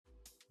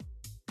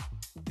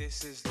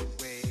This is the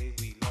way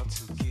we love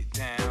to get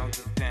down,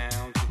 get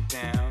down, get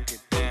down,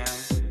 get down.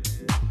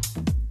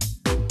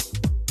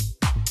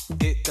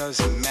 It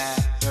doesn't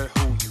matter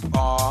who you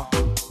are,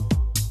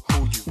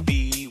 who you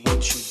be,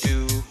 what you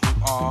do,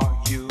 who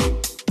are you.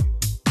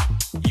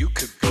 You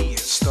could be a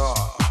star,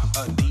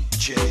 a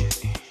DJ.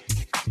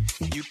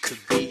 You could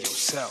be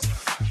yourself.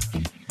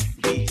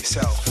 Be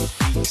yourself,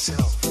 be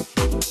yourself.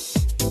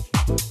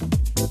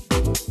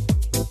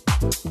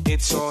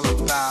 It's all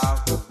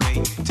about the way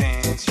you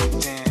dance, you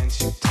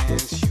dance, you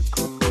dance, you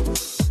groove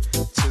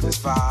to this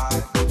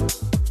vibe,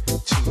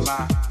 to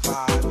my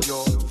vibe,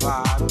 your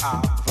vibe,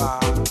 our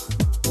vibe.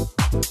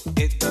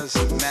 It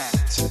doesn't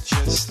matter,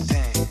 just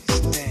dance,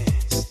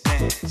 dance,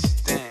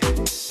 dance,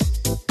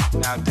 dance.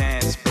 Now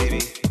dance,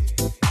 baby.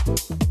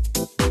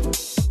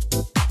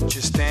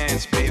 Just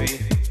dance, baby.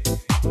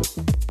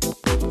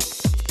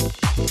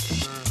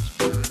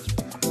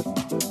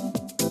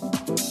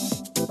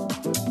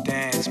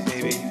 Dance,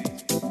 baby.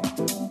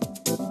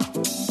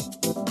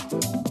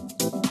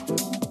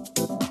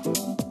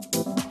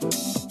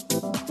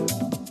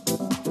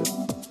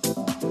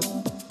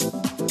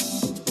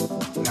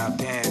 Now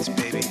dance,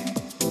 baby.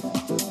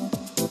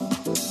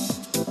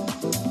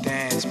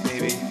 Dance,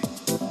 baby.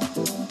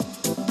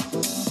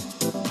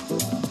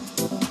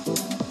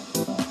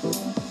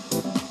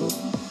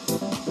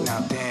 Now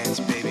dance,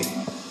 baby.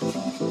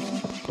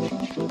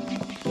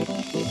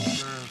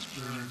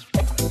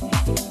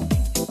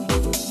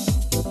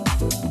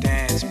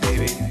 Dance,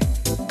 baby.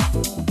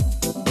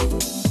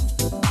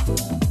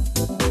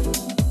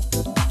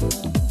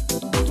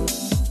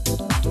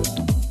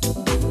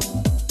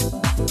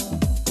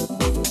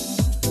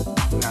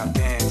 Now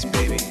dance,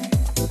 baby.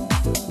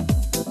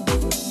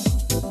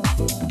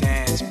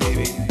 Dance,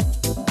 baby.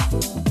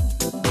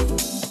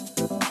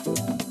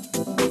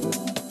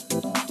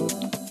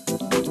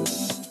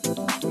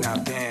 Now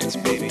dance,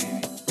 baby.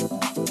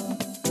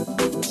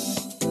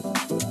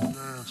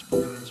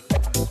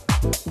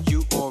 You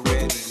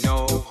already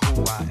know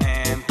who I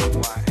am, who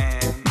I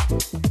am.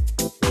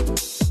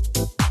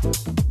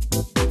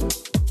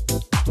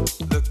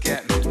 Look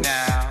at me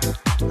now,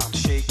 I'm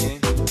shaking,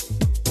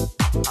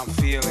 I'm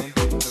feeling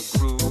the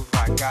groove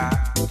I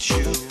got with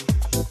you.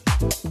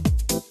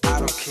 I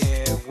don't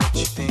care what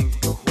you think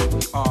or who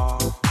you are,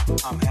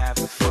 I'm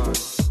having fun,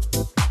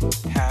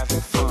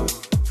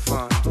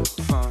 fun,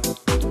 fun.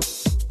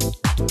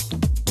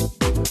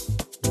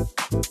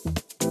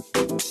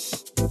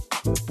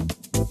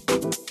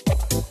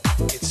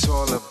 It's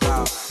all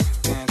about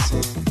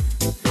dancing,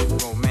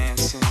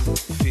 romancing,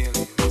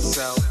 feeling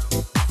myself,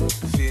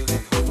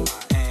 feeling who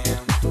I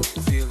am,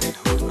 feeling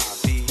who I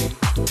be.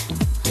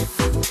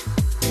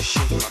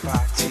 Shake my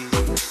body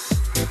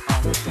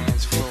on the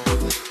dance floor.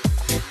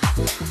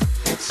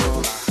 It's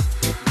all I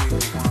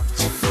really want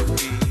to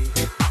be.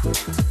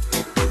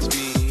 It's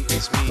me,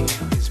 it's me,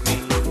 it's me.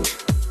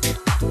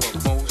 But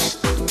most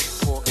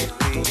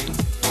importantly,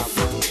 I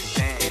want to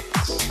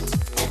dance.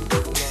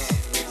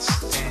 Dance,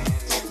 dance,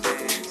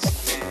 dance,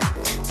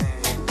 dance,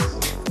 dance.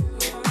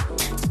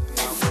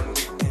 I want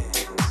to dance.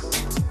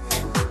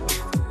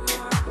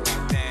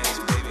 Dance,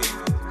 baby.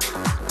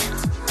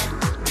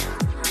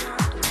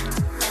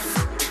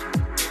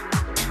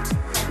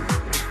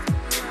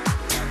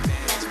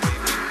 Dance,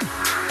 baby.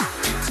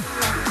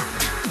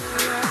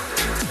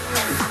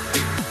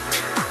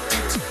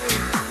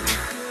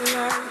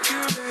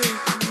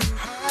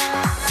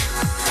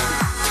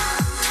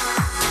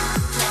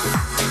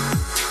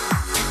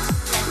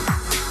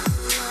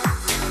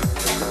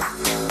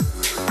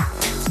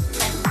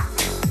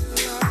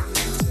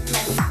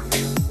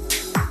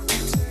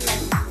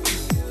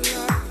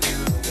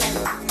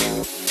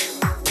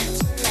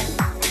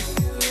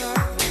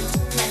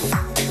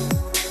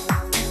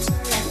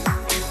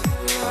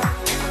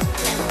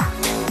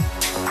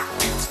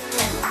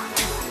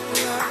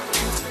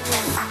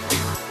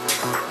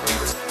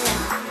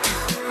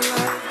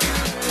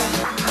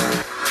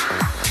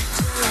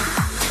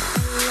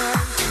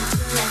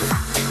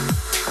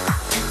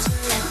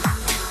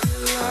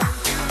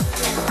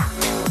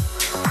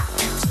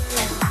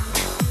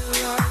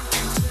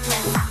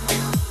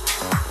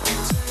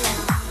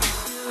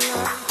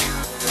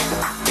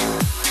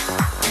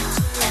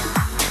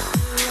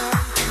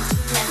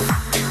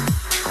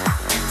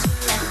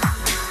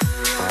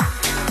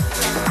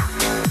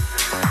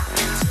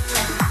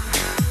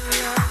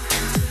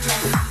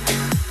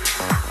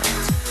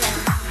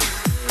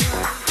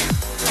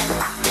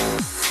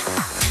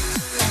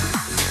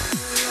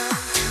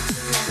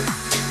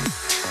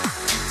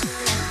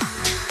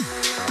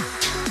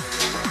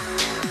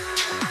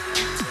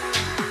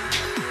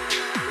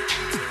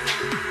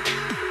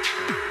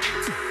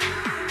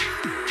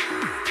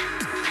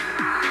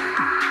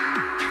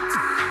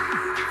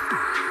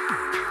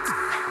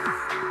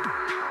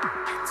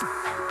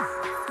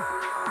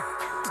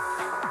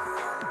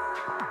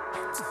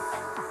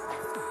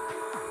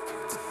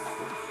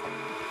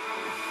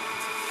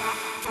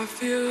 I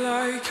feel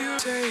like you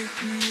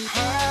take me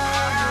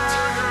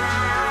higher.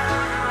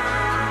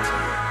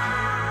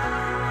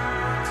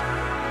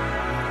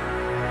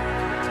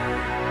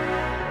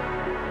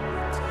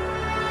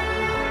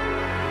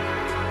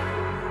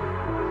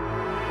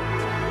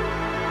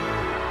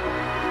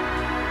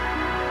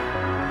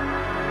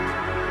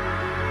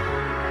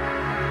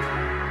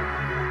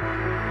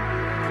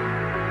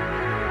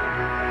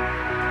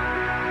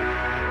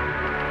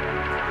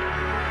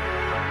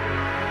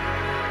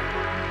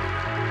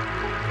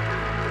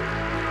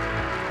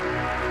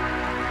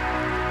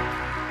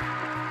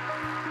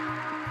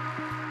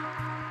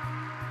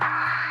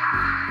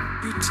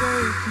 You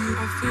take me,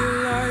 I feel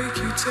like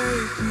you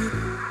take me.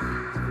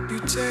 You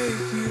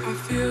take me, I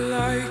feel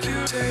like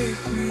you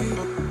take me.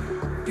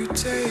 You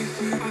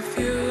take me, I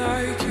feel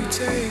like you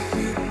take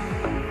me.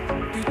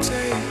 You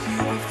take me,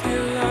 I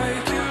feel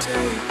like you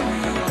take me.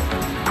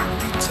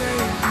 You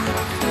take me,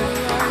 I feel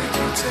like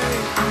you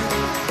take me.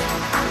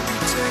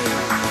 You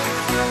take me, I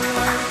feel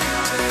like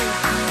you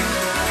take me.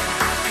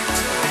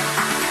 Take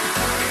me,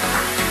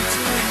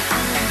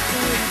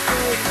 you take me,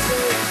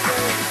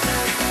 I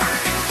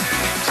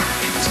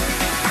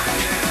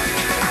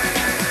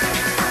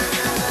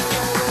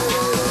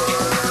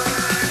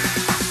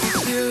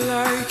feel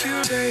like you take me. You take me, I feel like you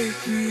take me.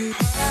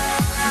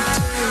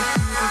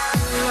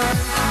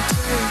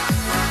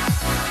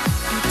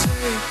 You take me,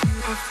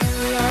 I feel like you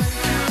take me.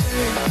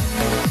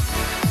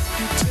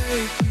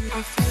 You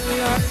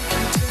take me,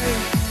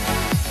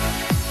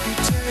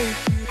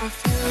 I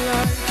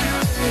feel like you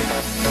take me.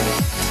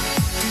 You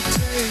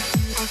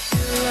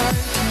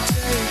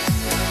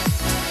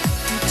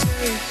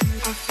take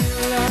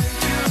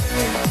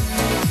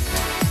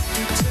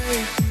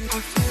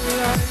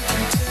me,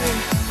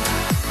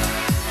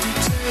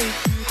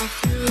 I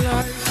feel like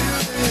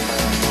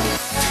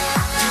you take me.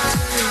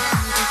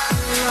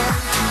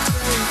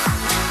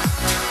 You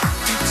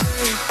take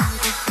me, I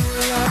feel like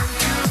you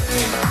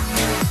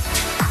take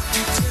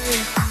me. You take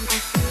me, I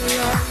feel like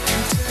you take me.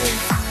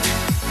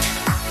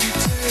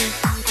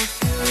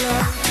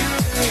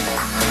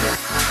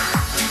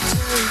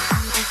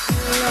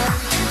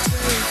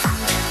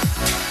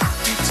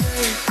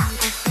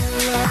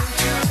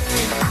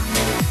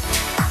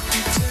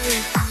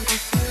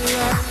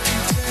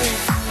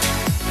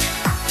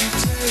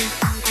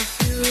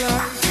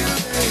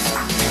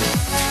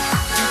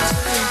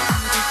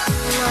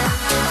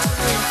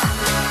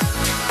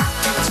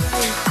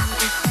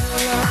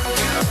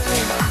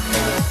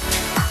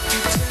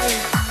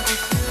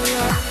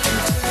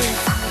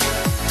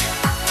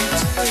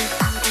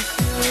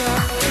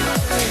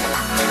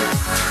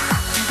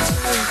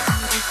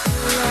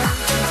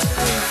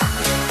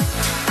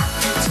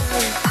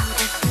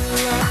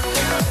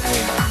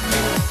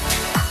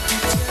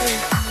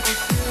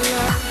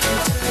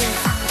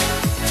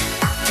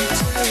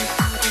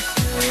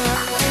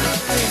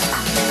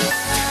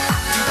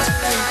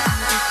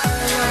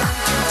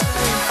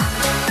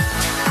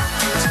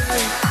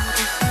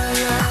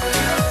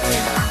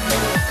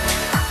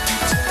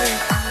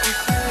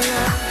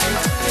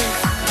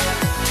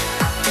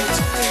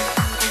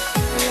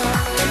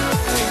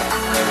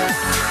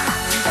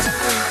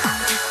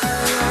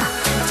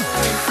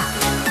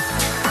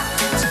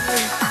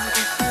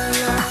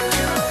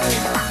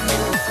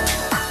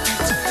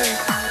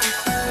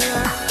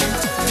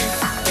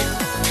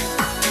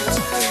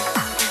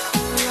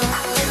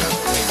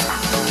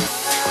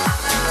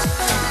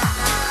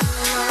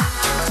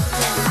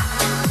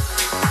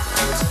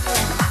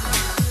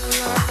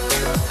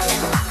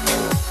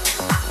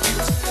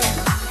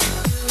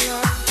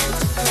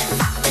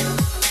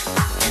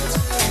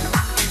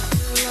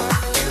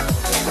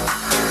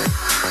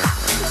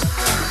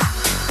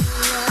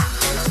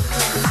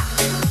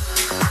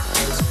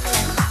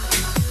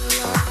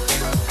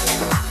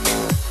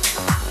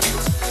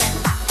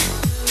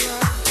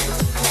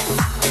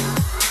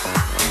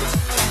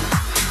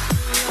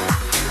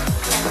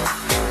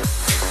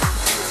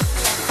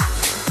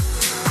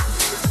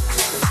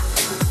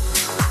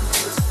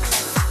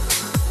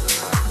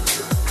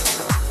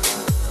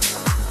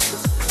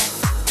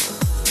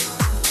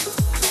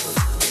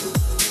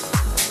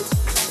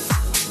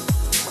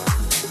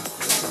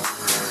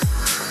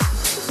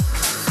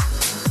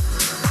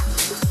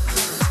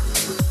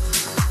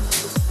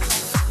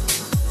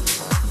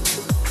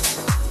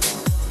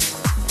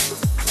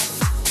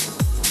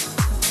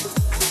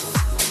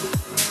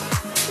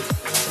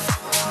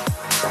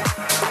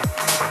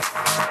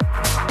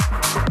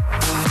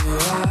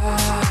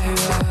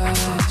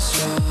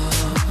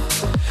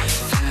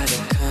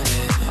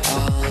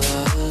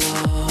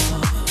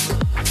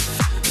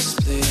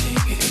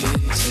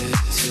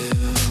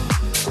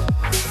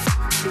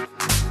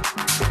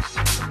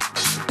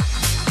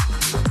 me, I feel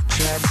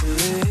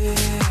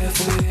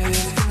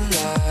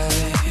like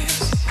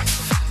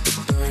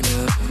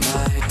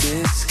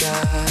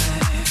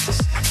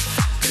you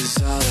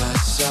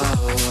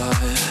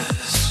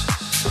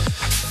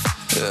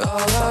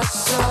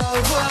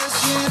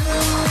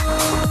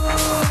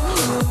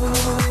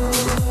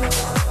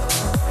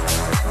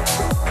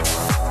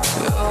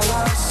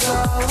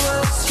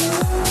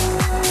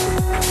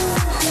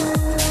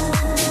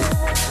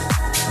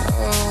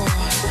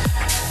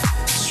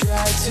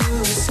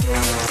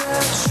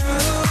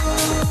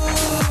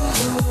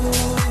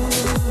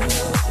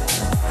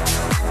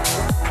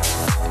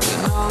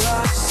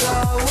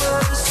take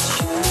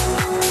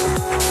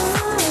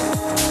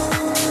me.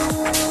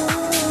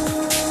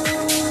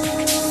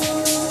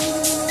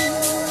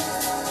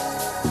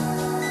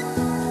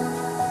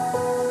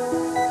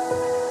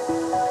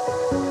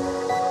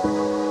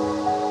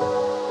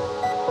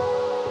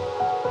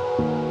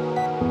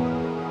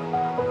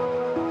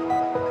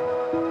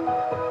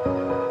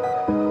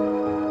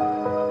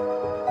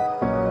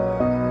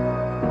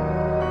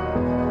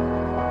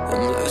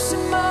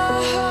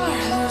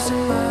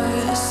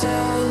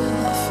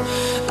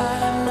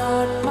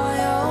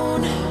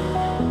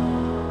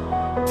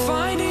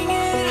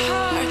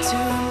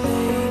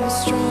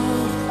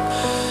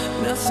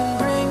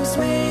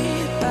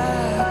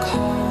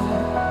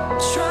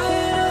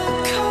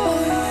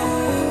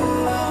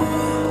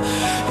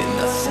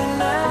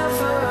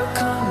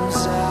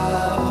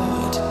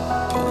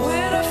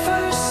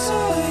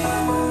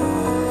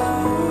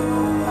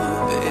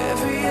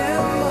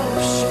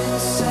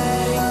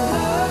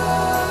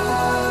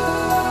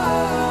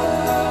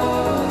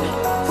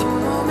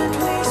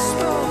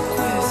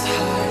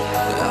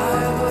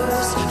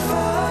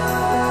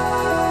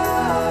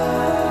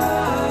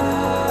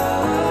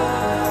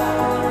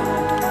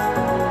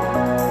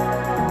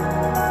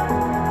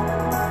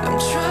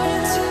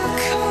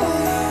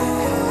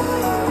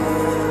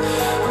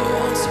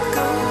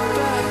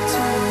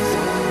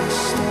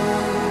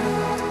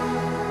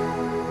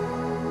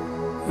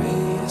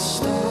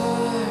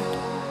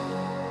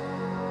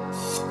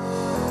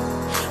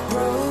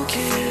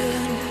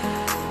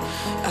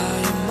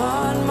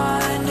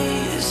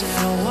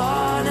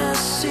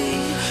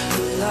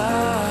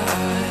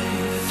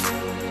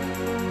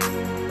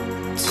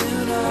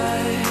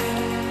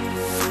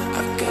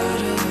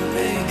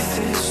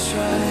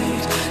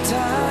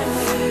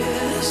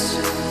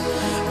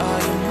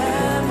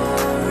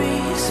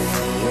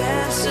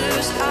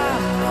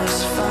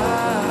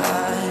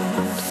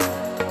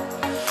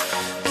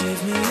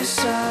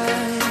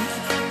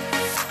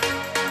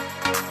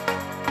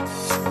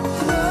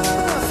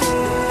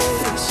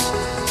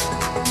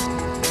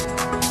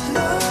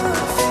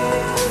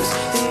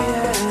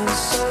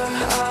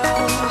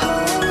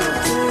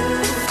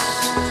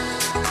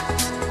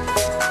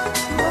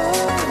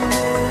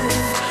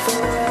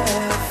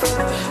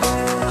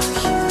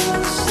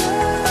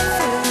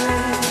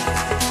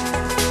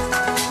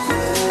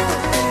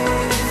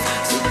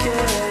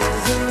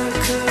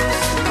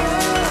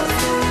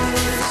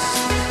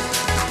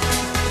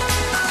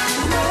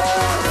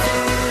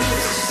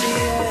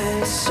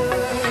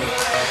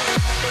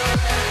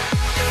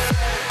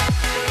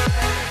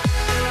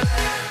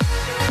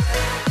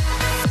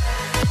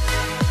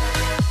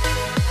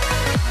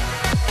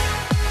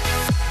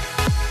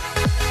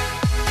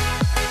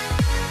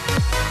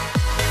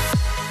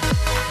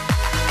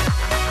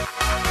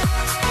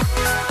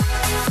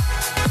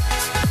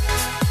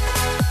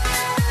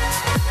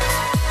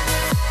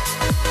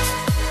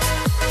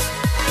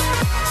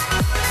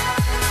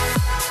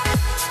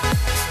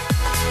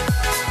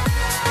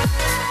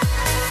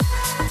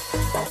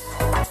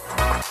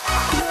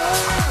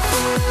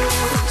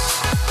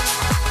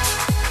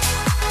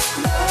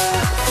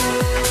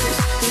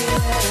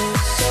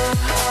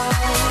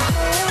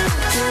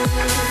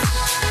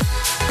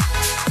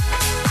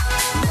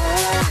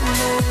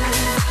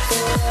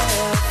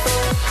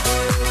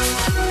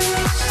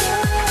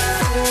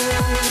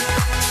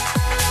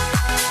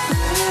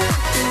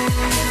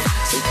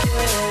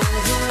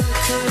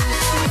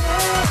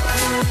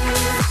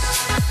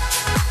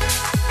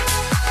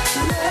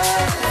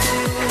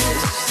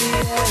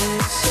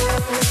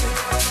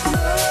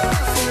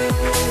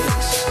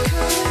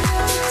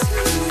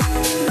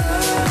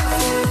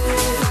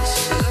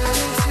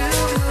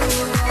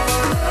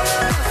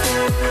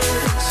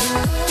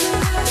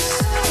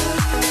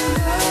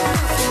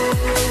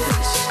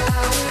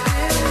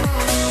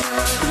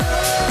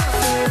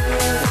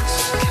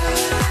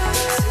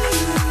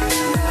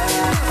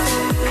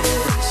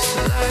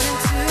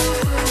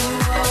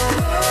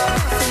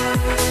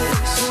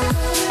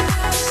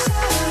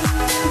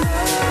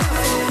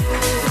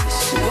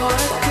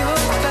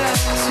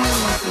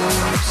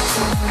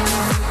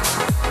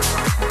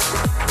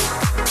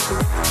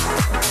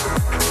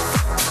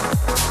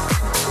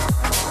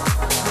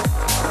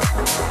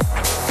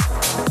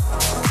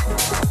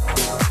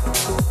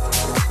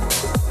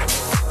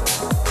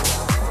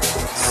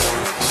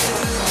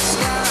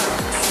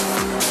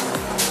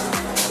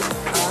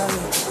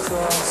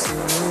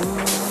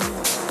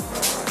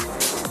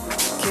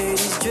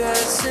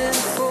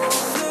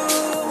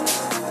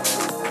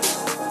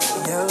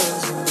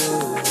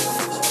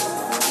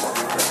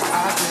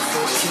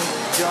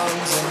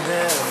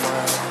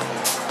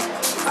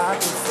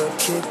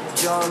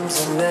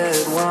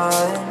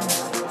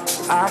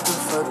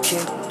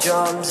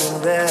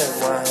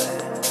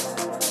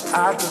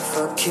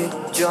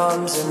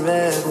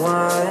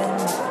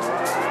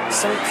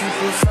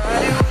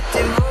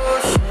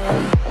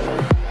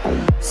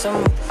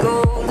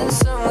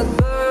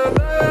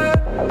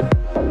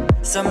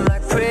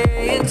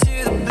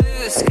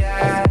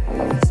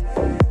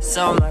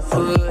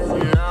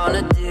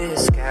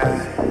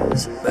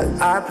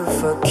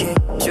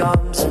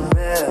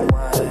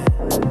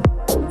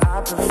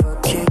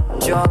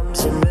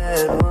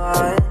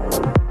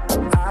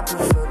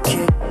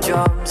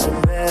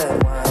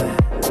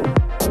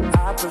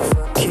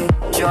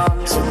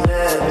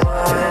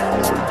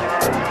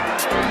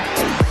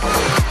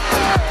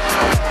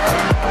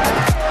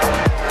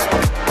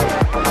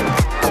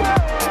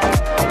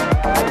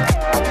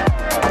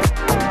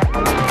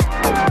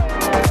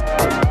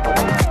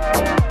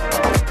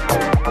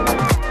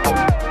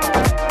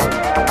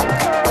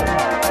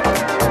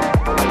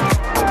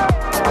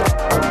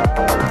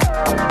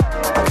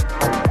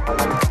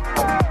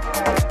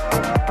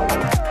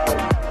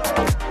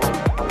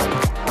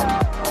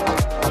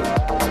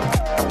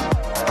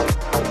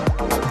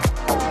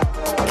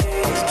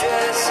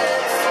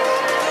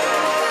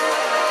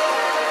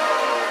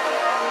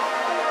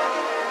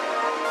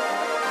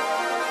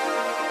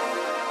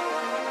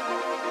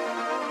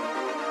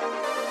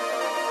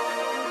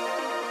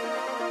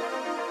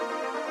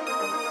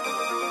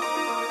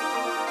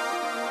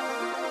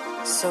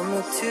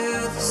 Somewhere to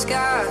the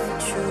sky,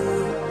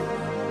 true.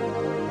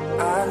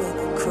 I look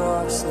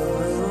across the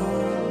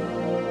room.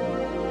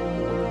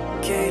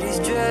 Katie's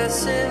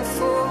dressing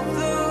for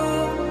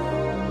blue,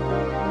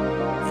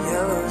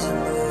 yellows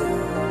and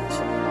blues.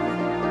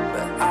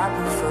 But I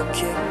prefer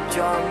kick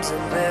drums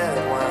and red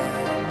wine.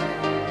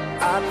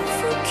 I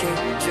prefer kick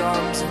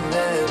drums and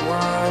red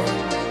wine.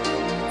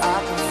 I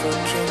prefer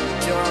kick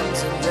drums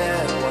and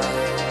red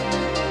wine.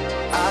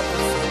 I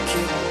prefer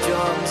kick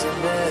drums and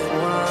red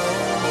wine.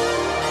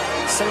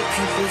 Some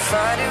people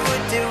fight it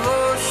with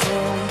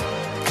devotion,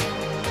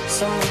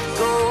 some with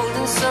gold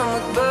and some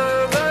with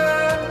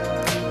bourbon.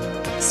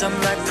 Some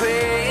like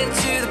praying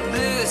to the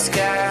blue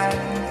sky,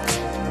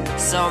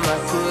 some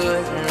like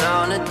putting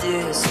on a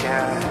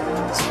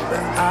disguise.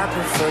 But I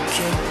prefer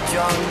kick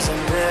drums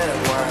and red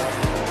wine.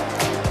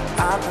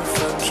 I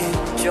prefer kick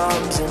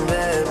drums and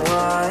red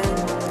wine.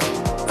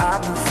 I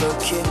prefer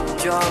kick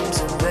drums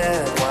and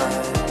red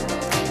wine.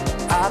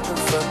 I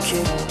prefer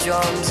kick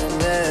drums and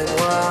red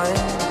wine.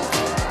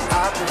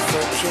 I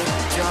prefer kick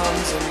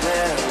drums and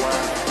red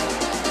wine.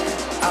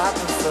 I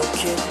prefer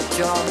kick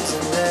drums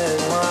and red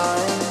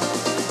wine.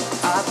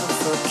 I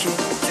prefer kick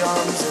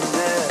drums and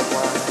red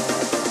wine.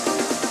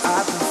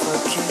 I prefer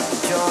kick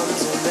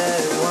drums and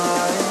red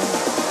wine.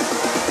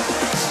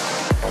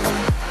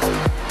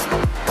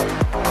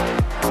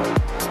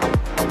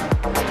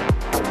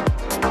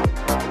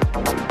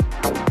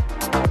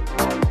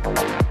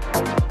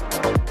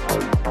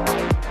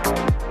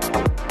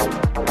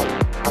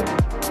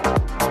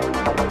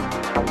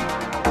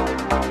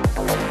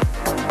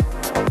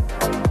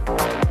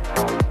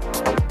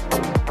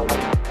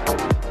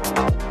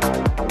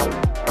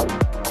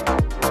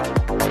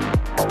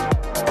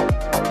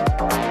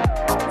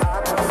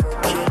 I prefer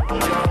kick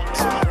drums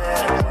and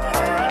red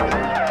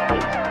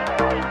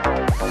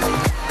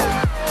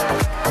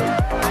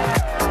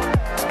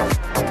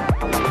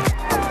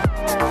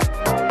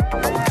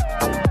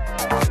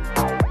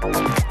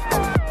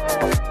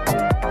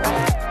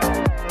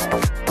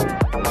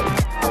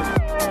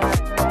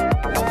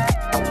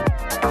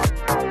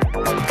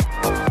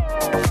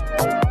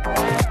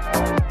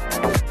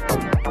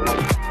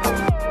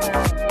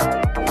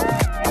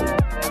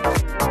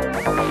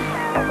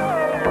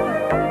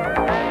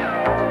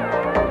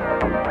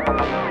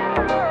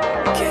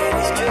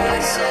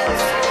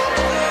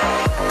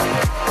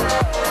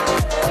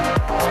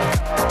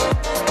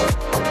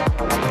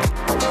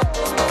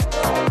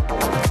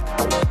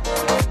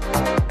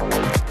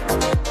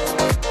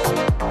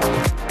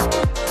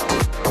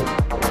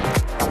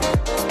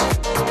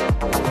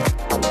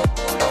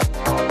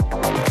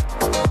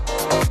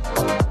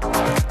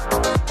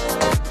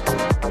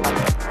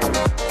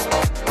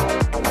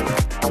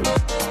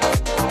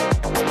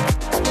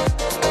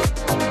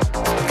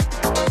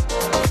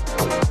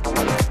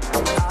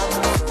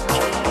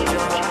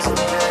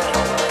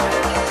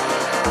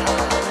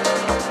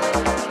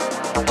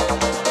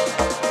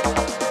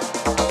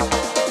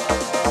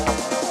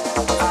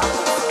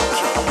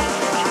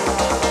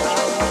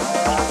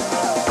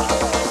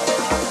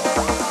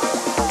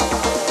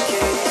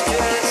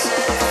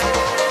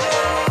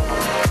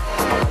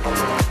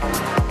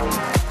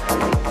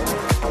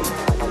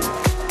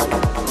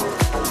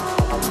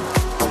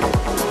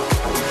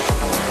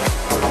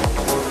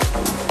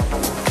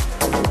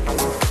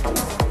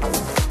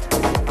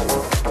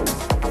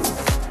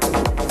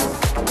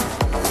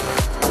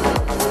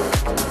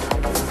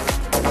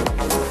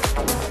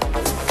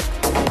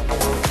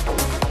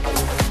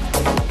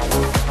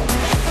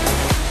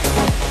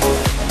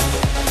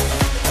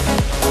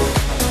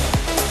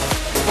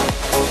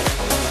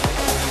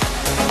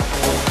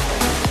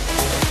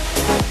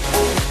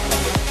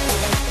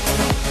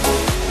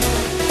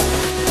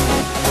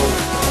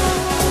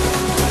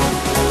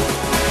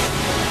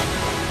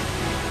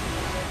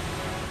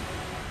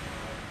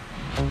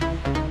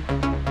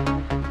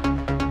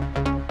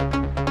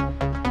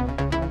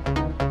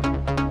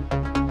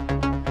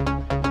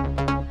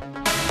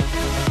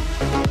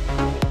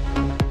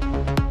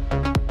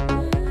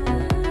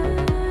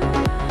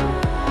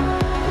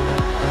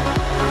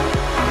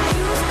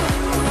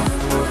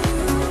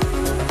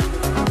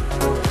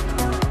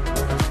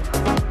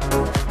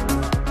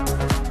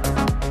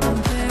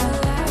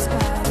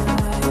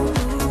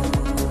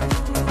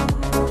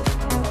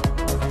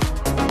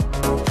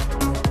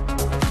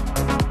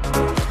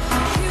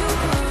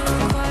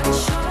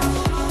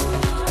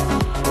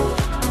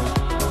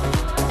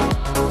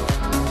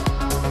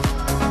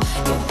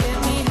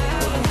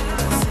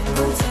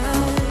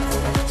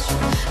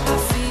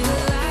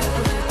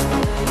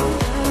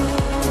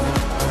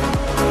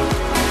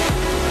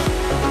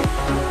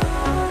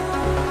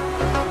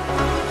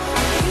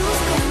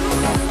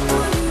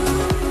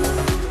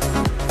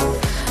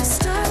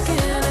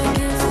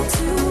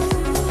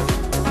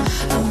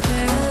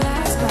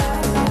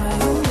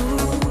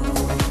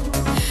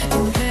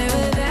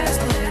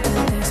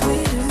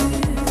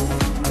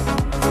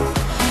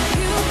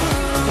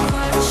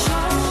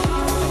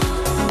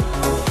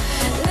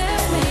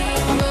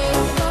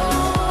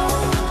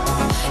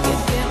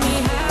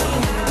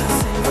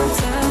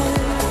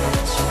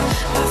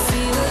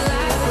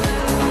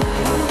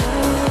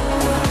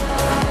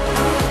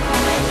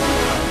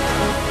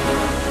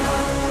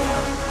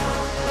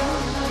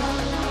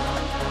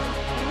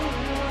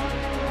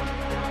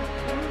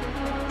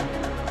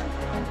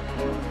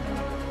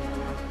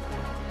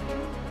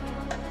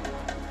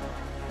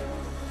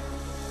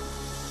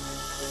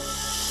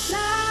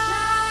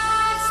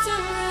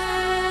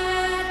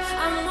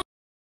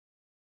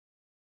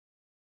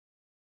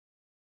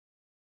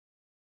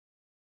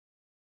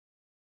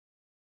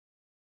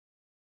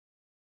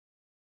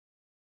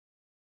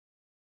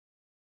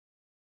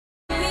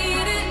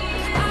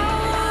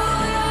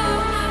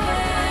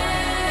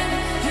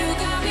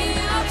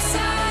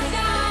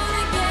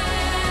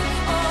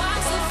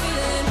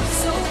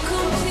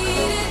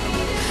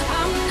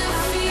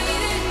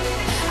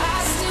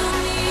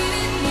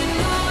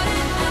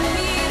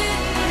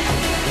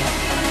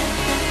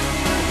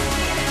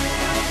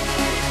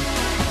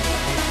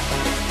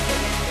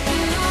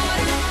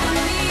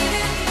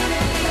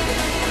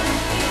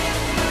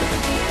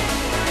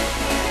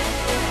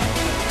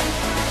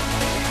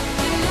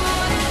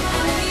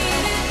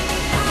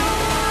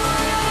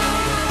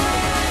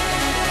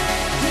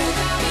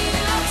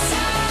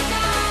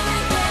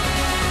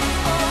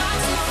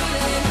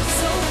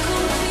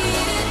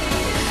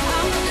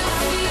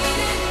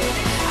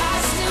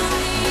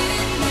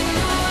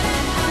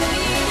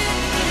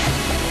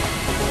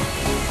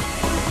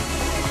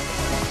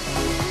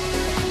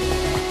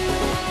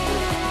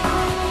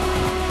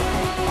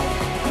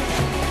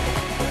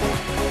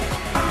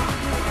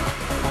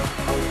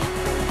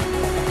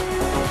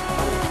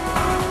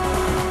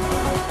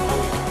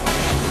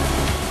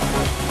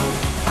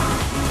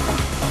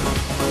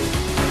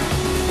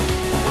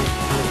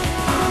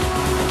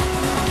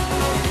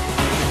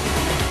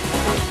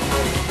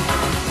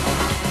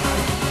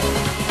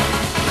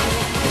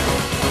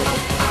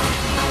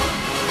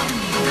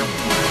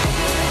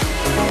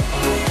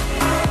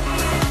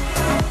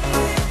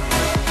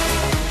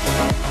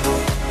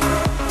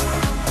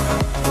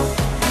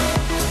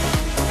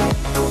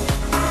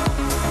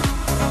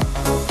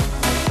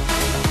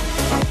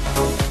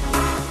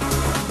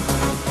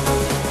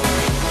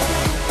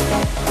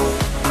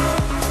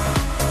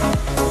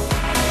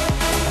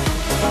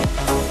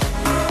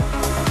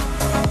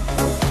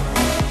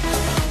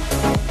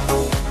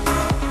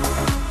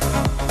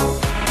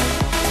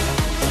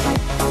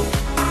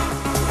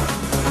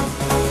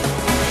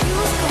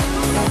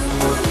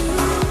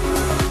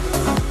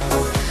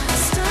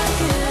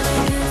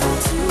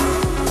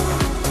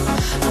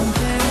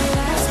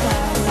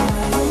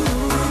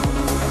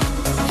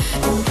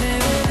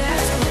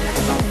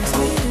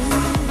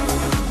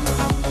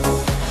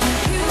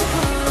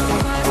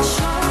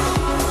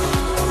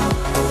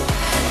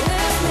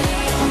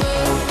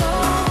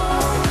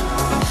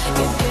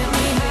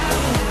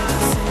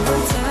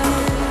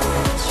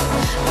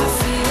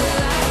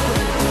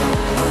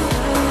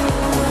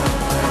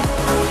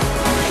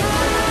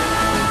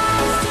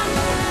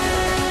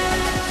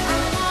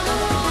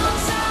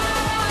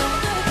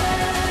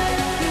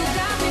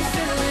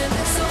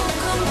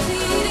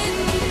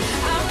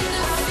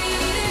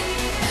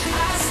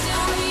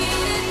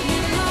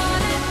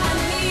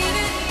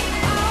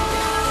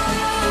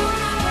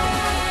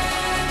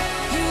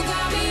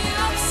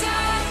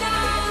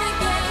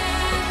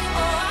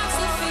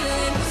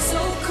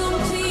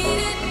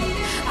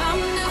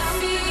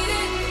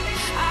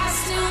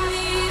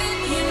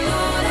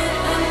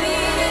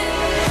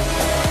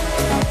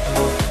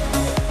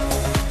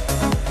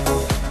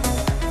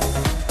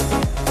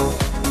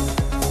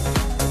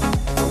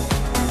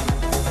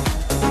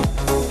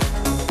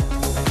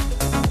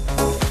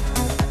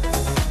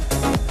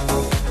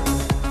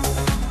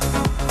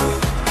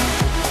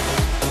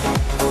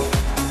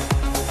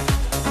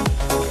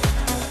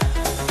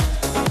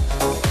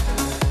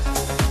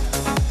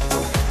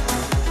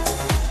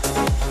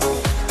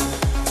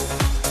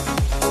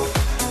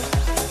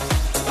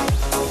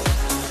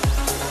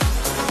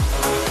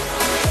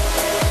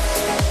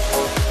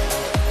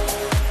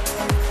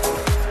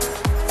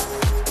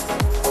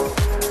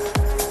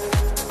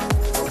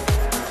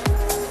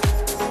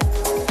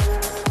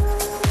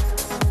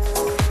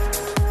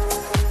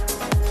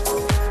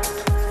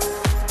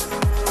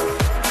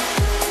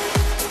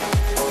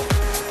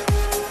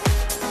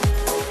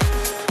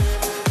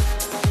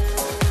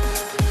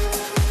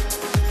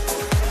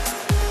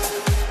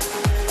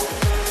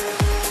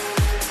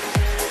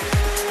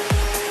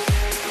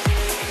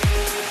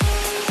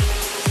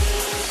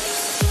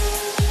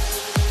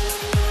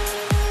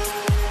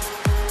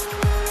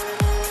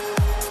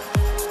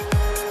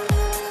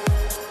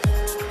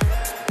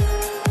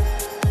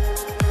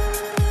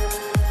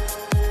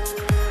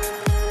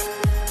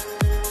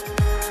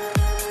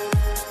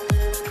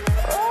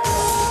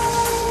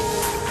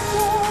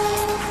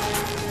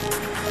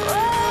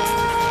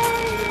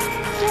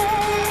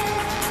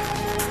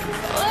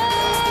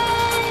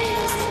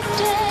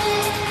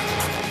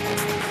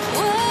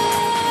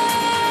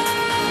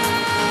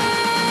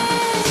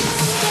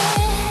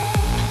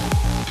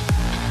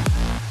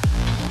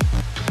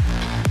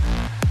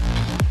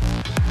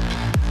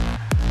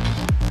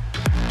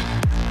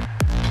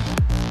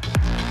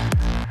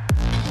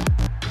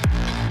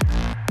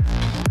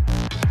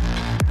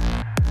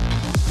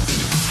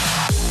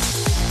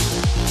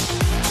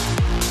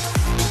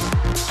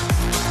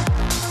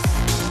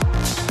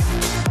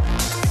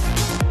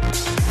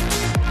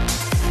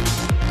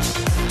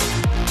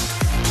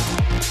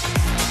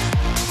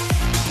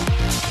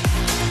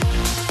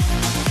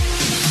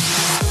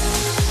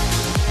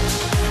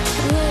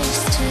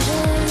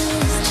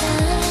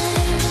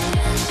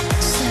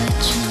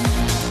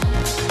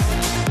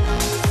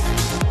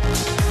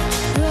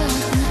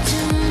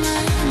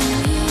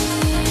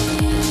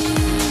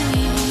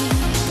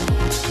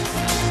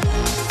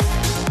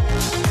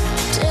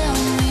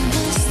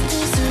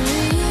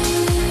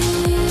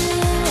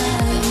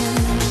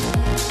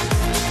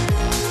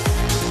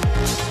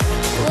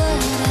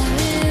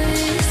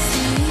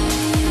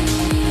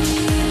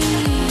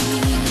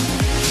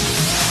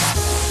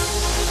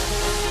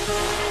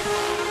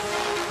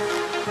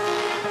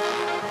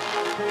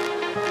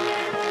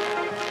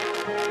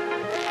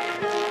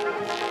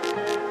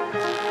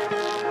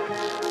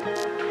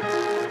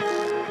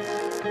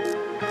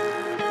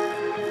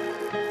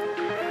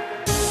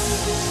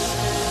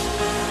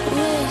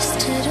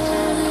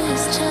Whoa.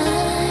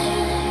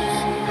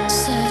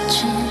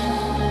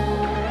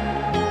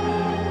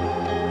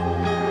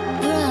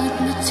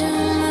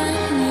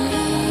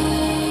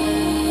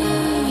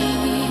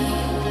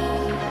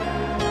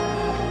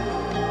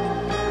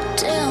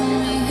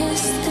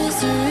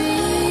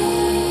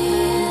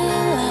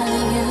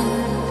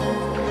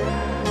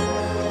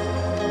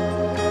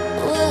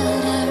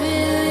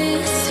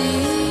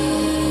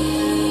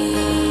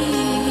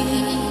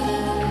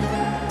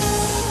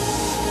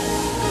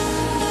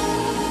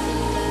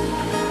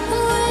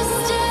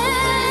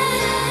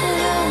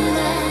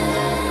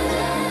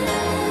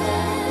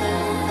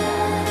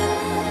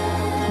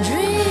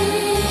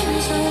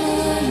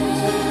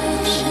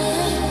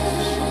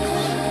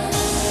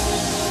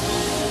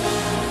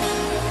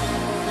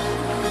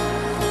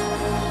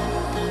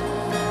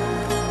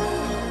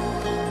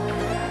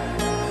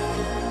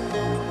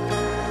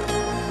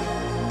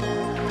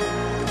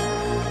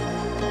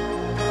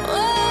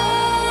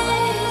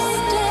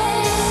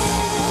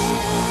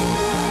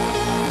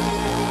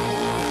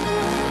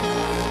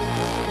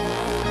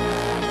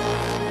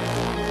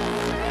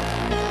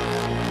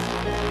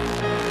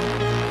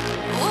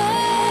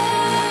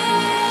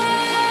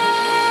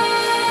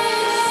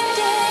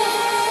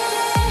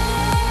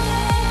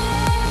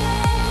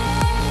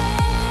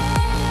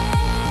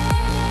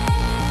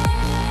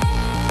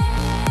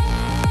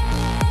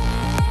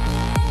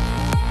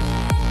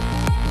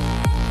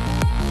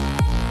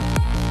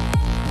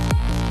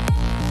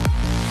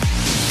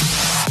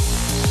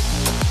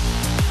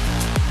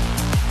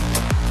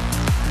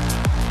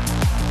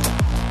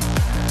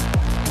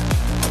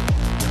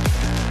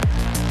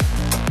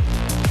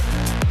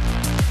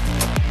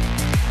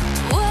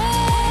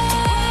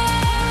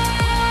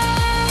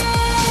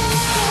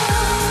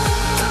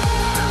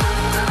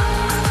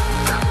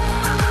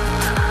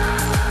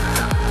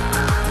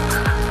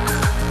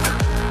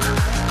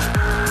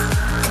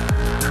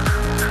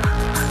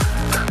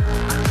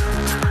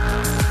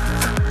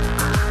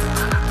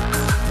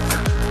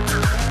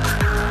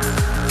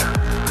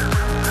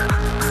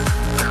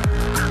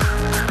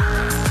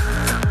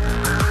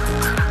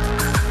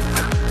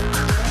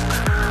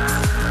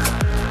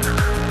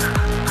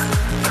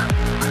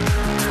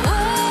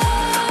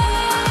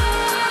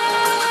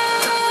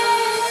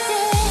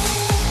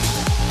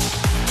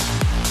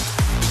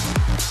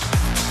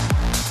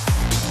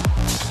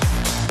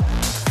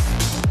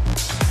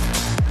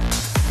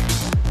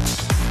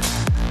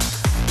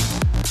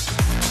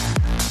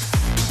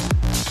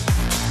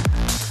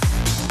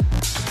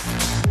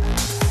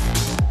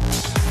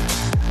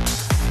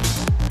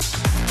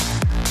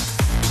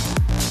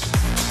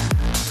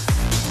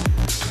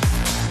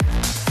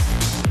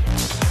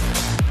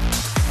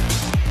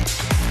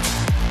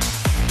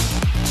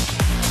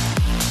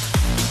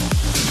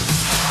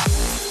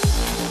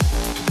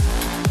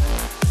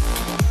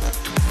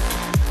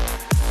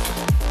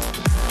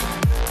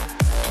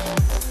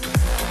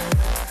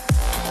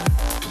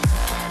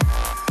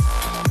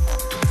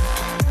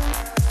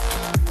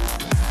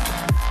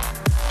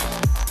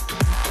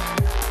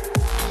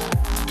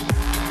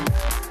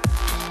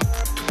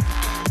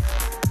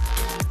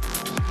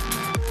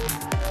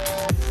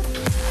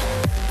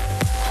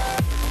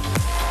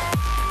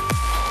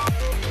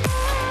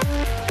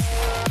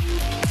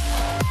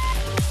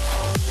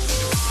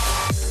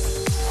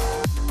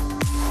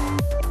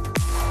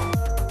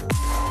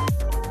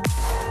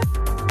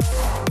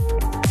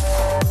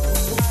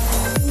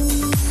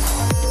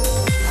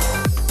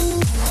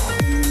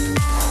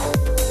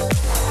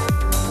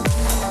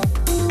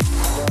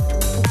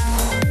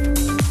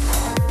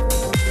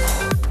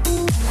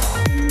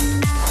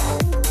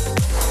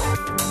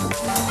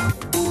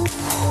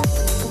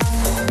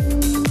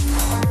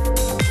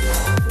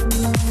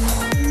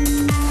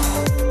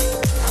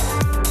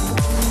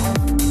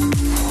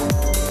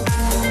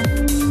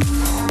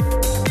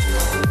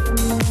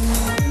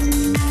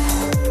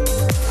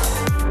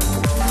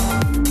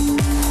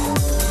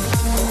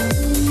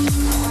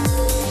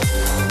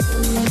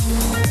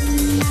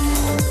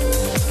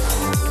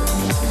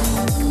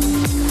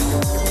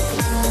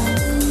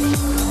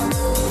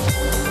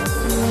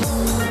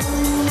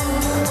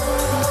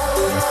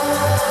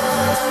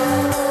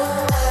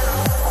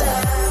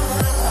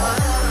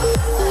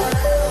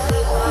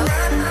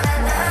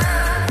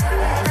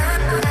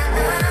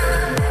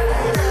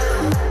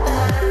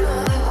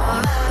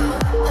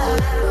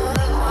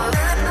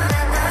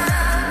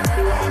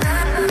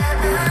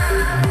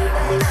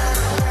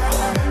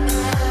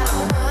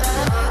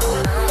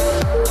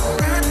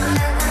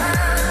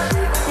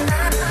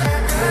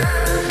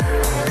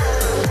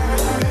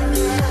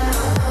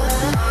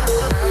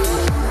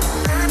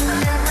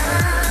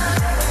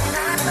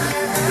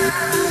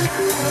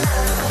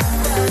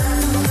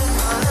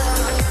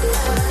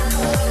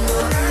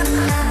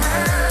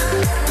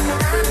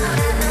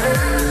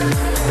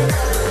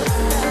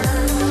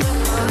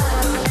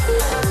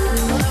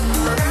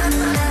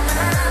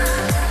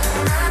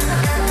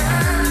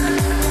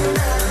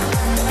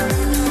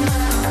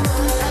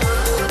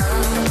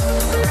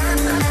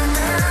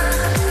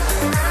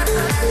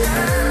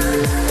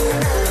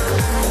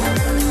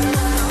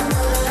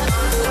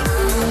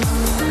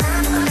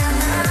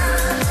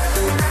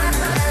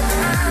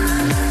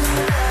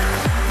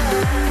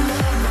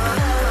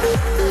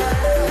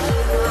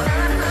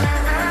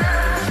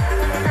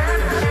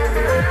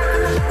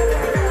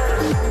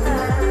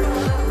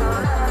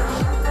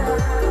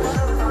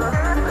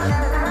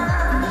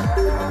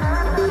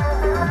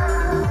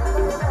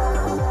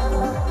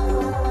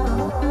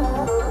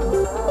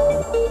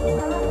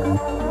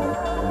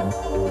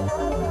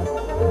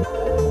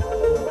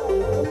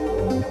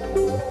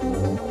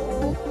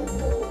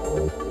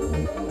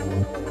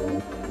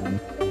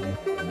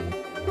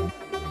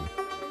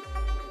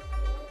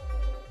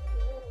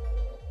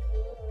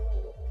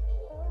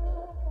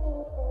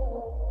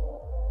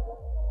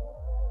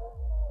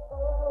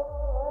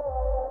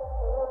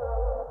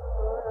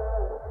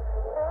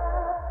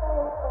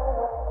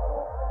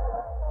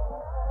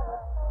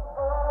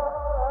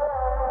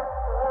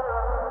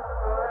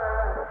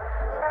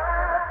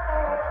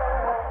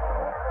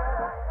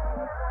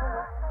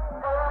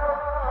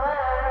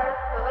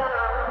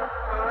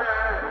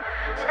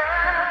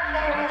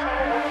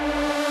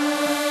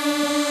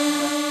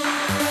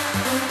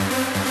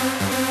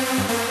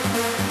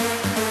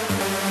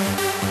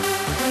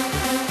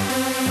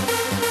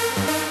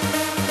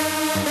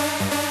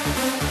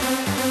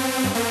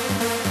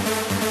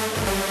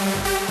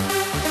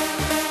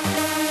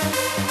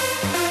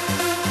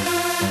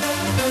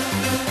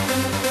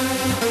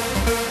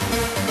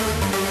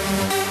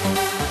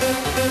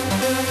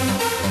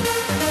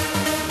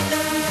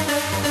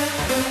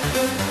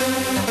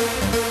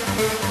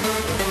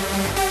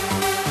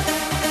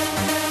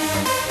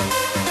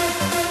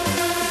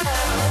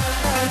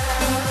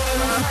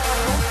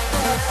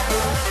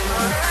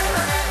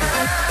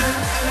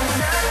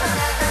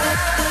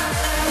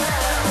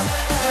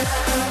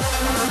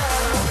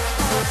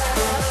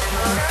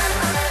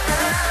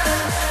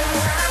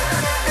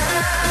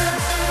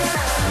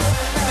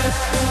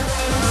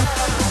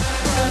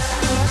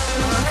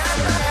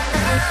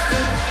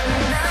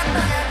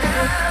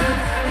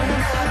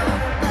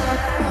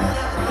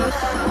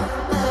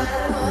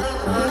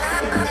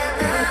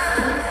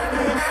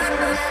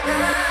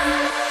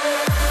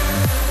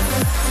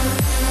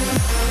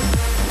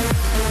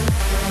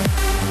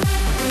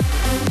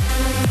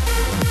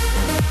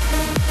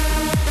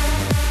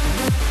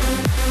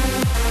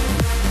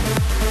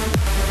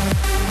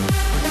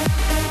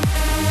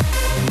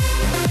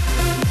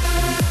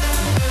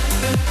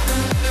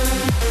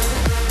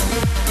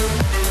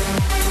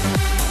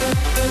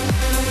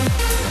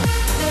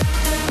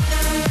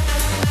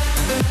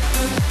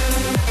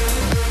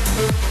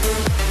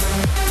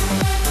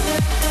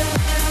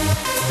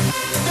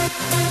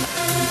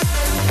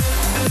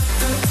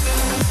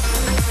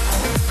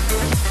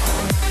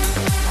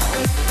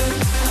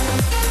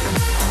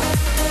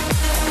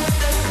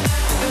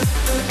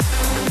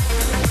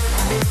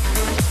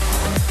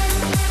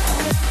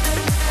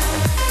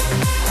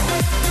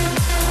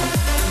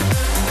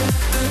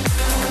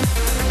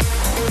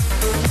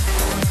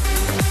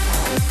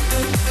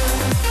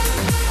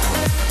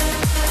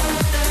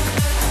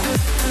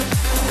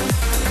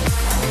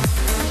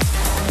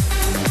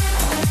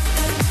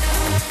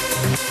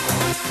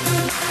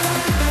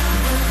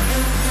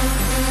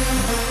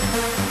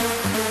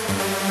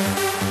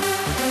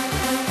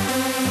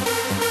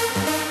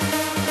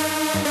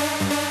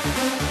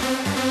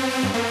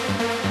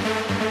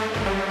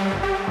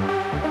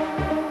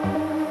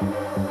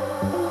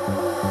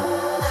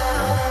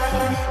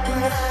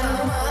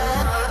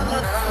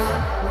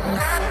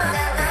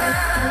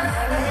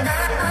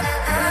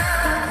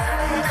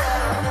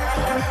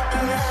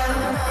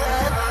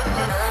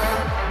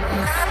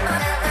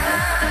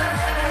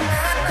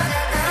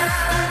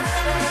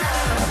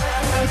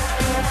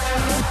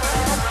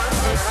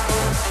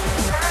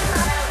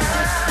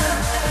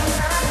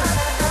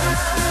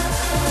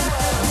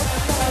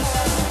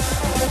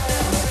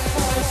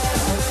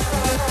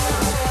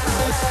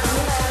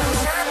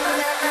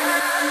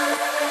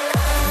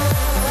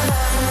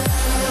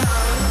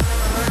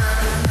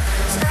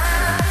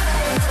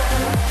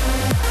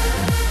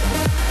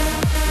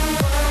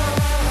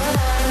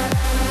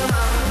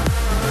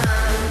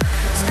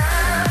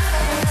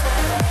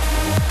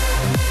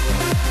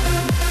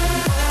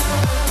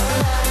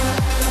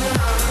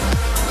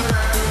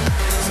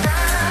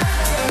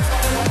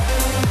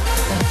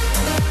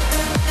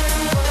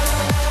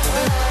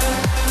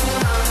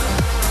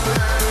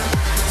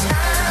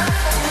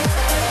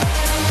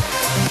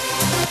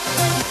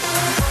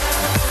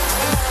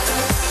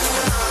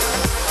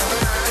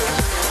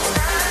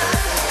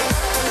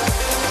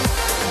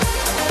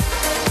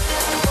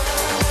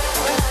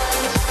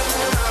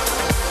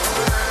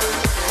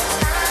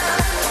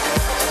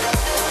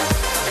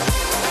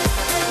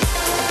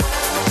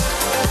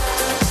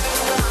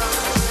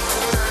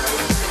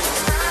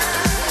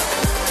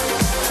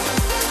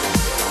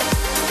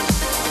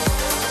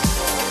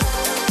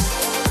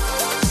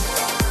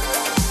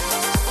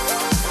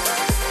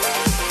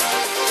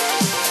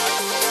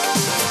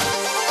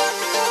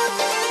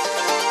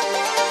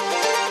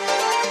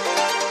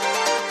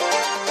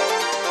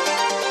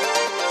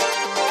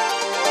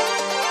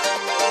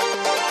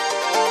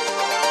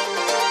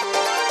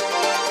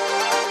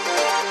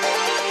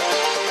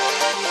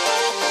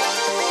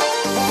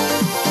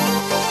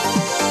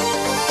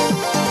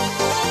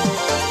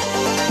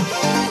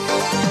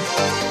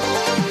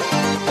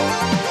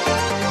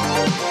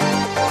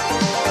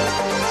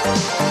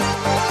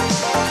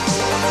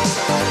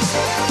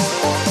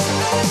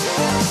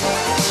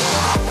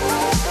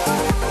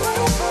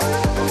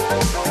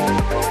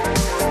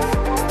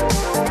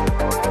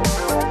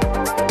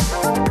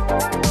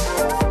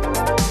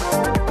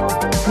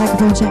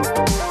 Microphone check.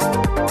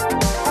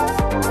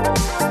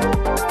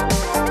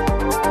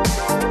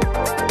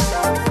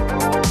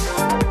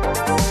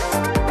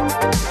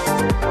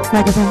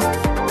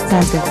 Microphone.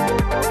 Sounds good.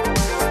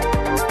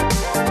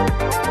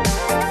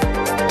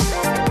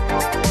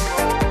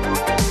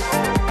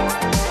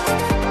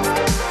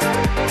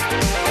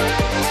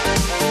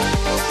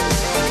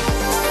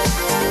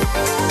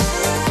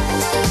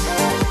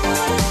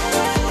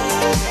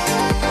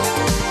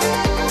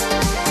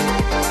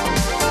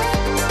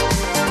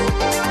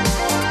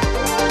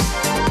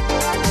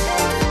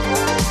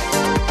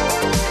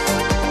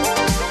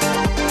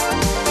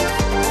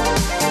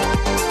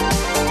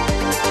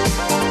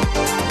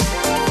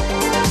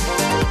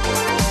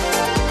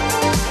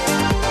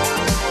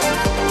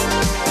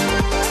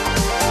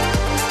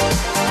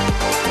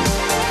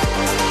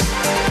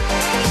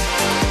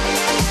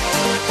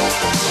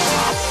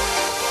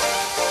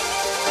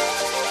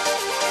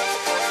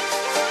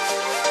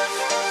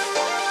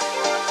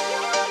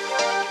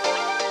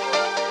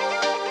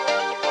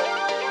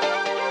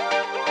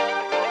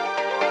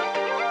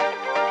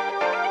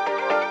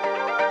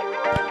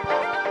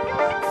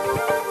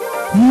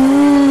 Now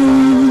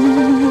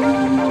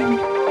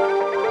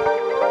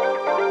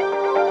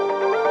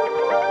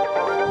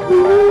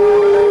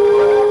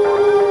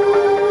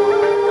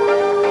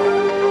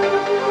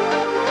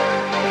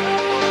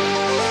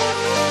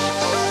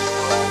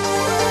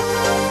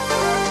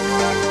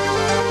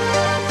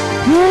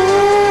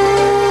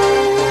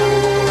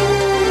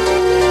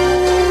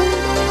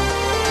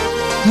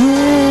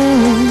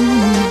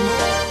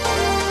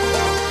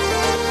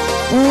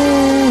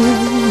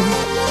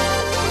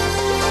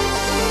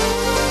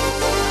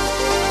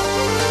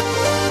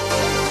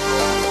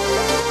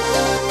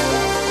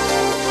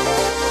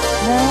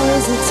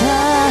is the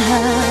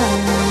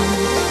time.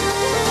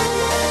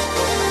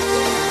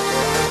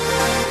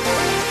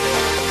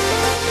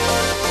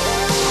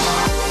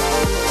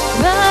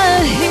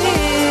 Right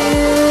here,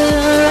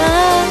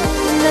 right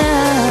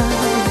now.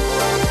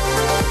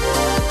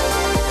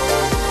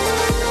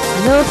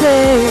 No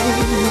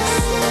place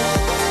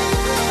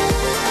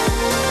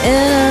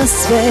in a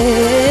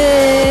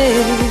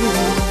space.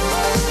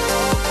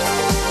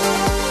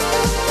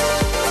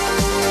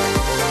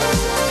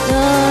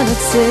 Gonna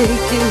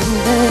take you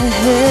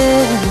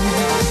there.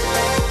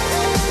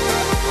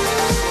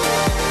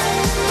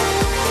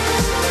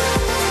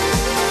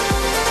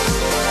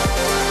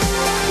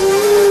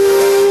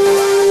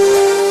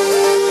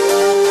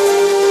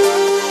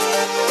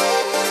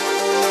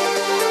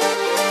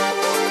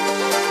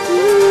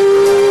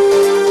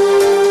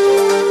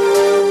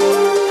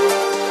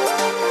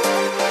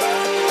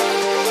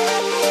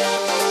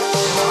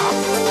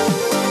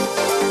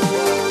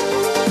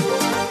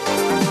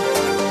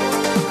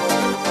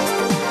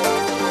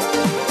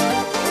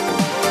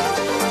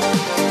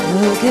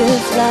 A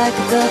gift like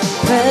the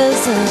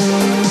present.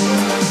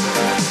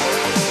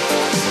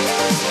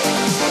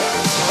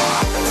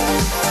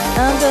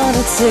 I'm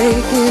gonna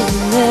take you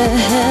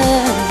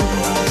there.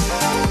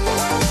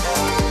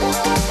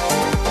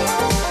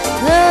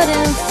 Blood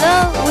and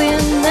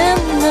flowing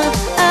in the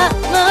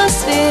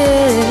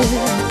atmosphere.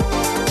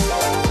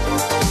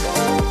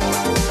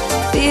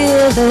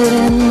 Feel it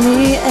in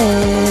the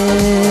air.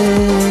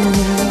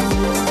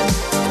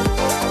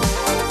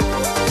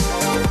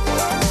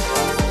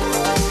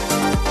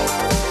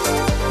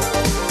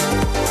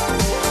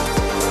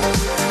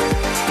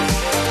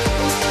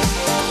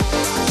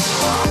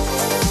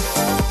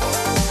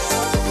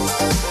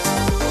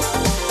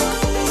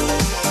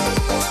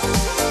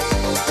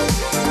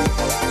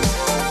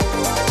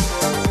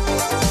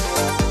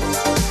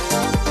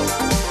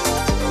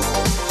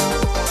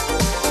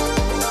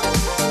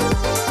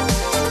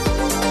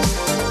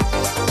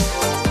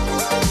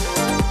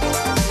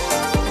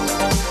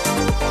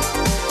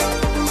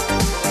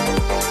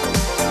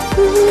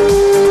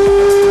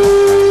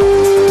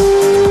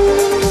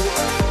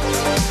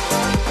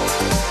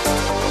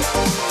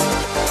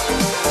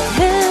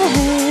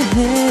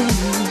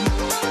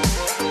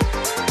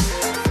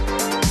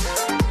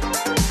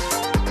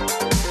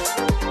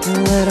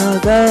 Let her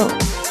go,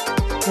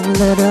 and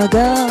let her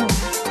go,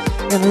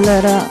 and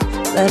let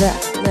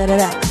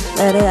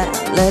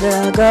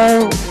her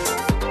go.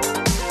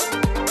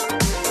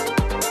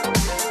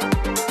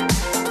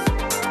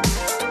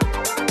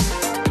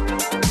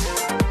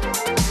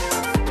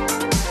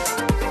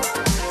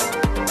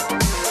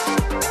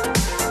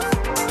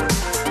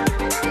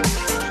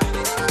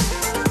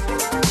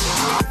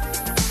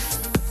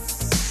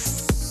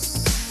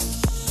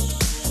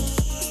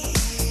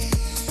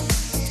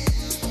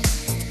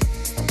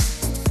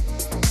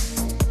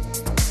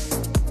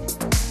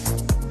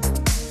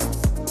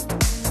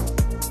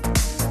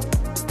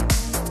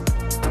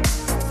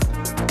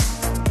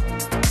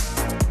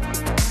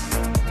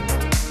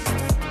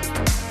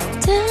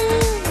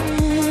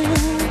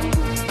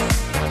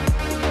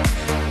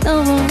 No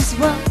one's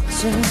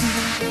watching.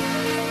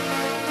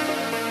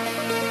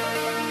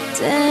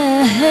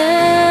 Damn.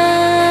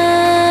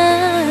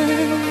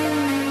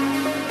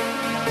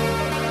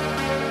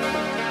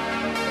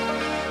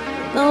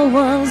 No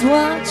one's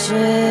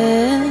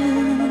watching.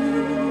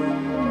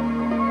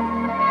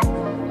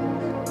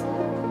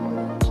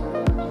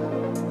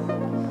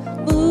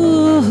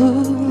 Ooh.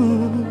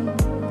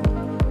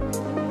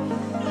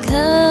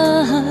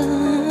 Come.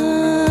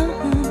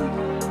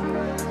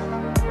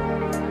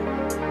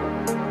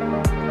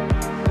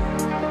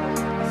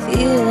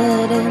 Feel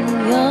it in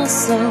your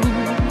soul.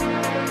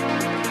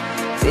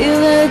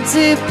 Feel it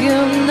deep, you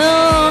know.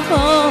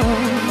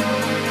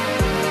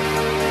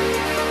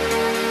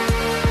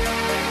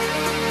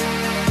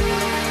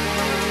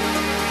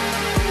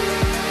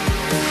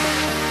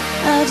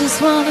 I just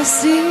wanna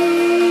see.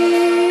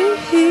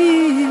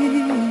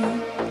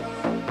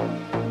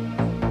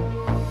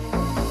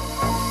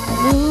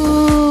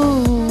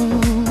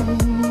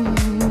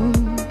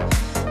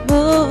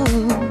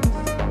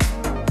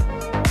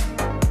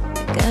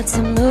 Got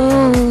to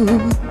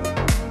move.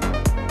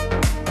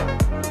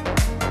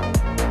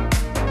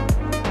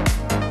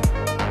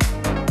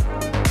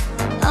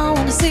 I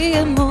wanna see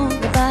you move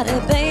your body,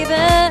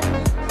 baby.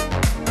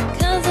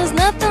 'Cause there's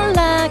nothing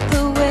like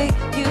the way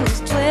you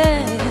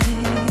sway.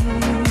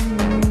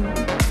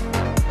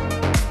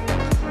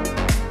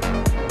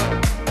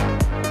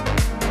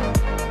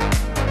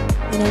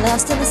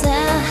 lost in the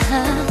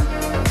sound.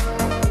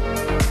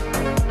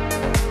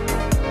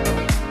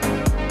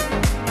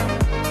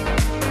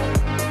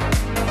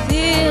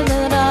 Feel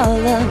it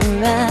all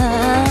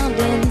around,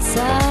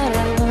 inside,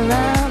 all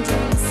around,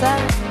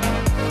 inside.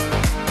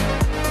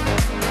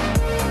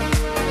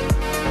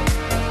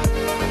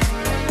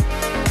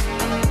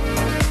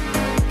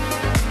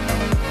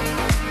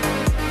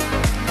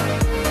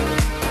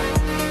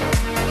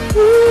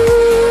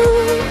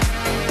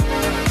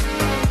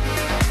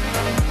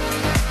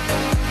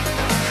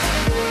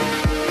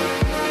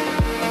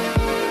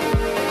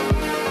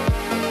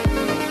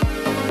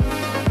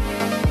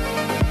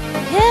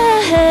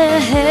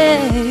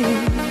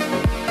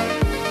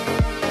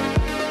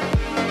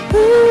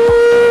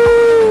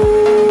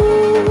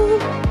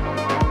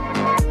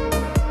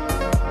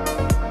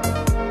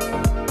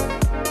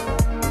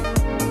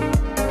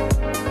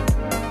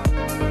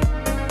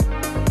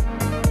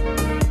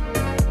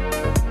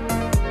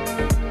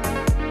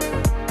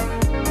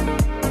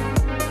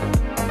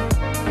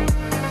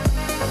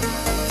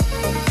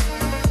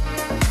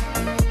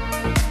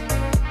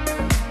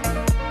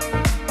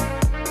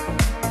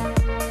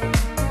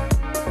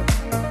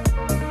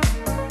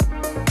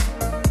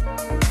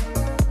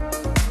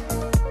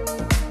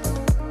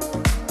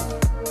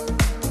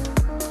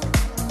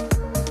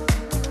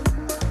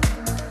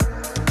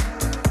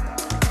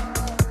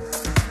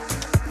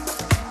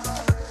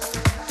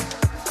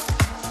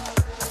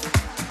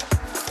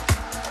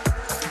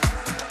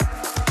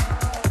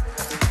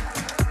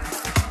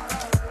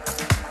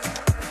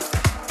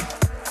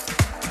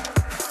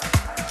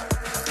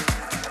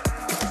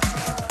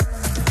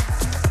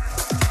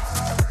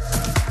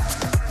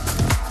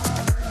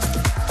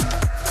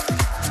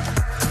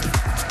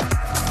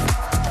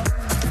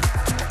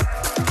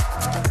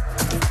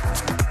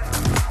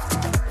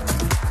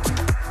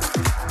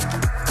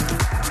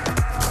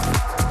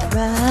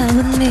 Ride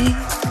with me,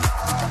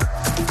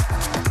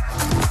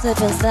 side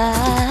by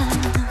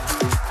side,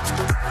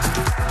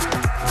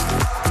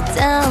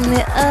 down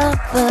the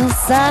other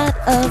side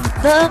of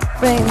the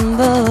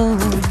rainbow.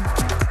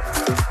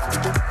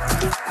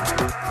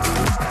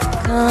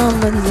 Come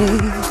with me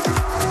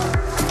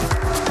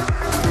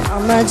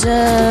on my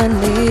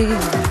journey.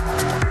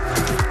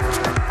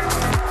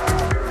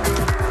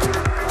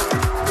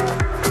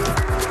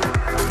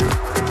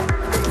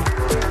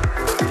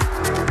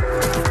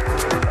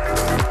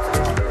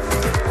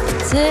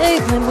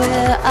 Take me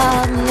where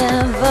I've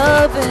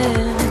never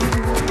been.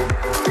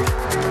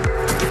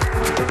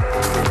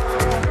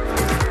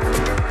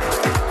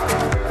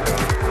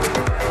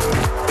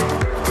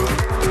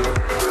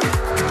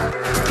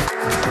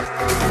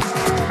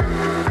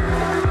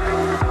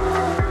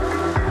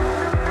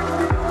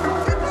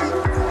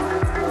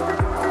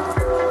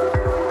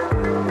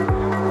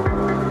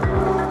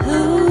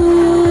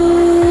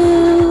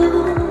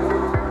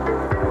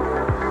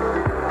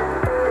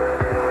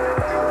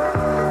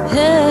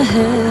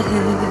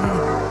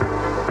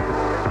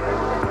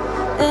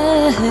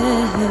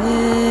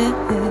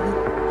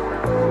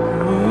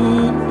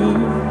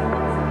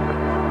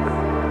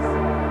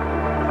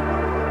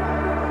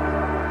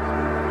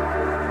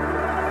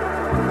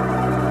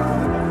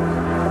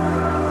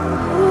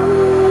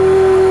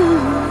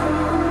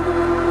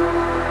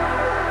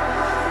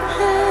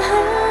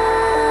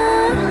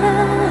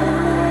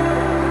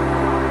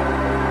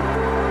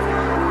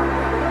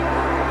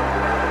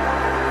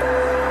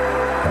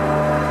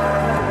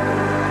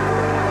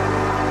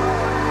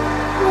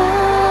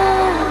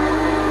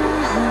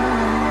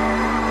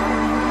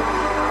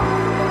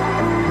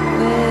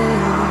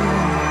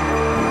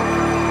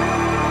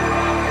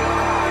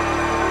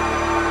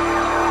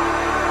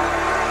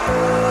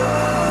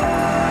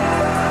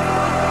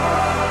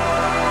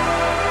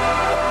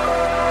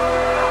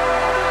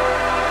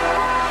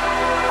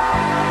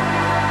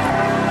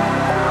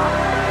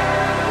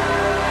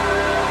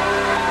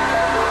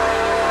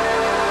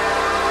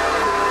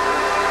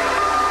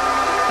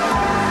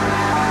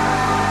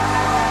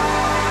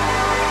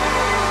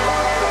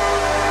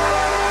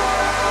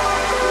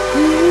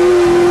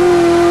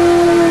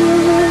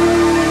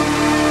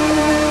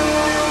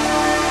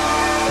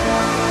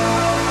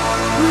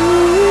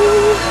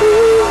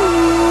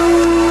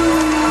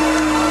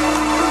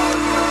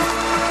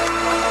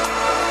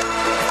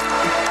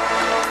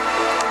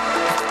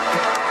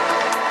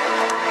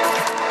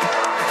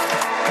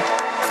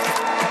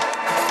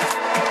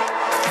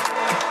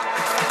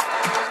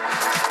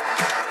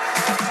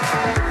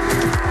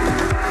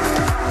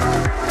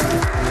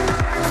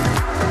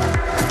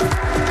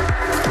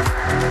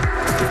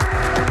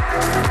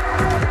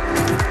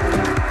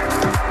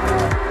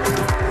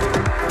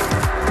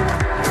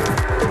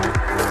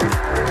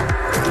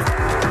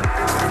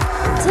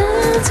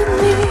 To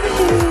me,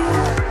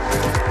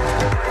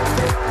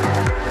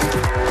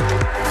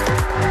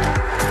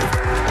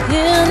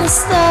 in the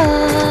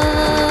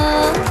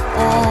starlight,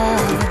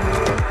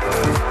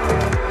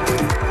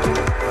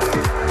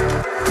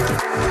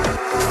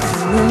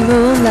 in the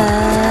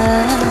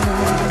moonlight,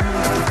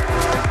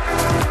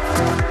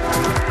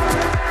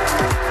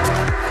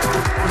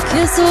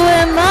 kiss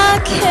away my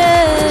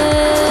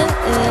kiss.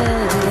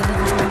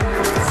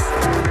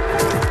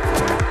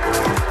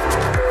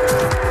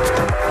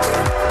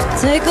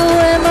 Take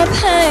away my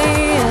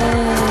pain.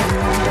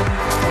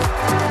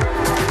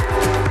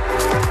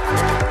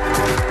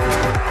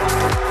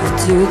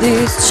 To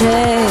these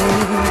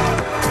chains.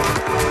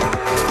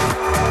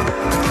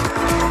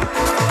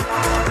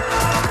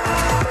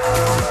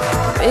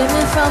 Free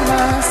me from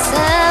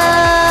myself.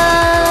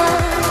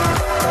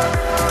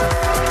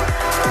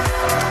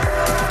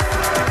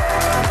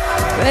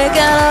 Break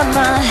out of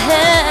my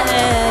head.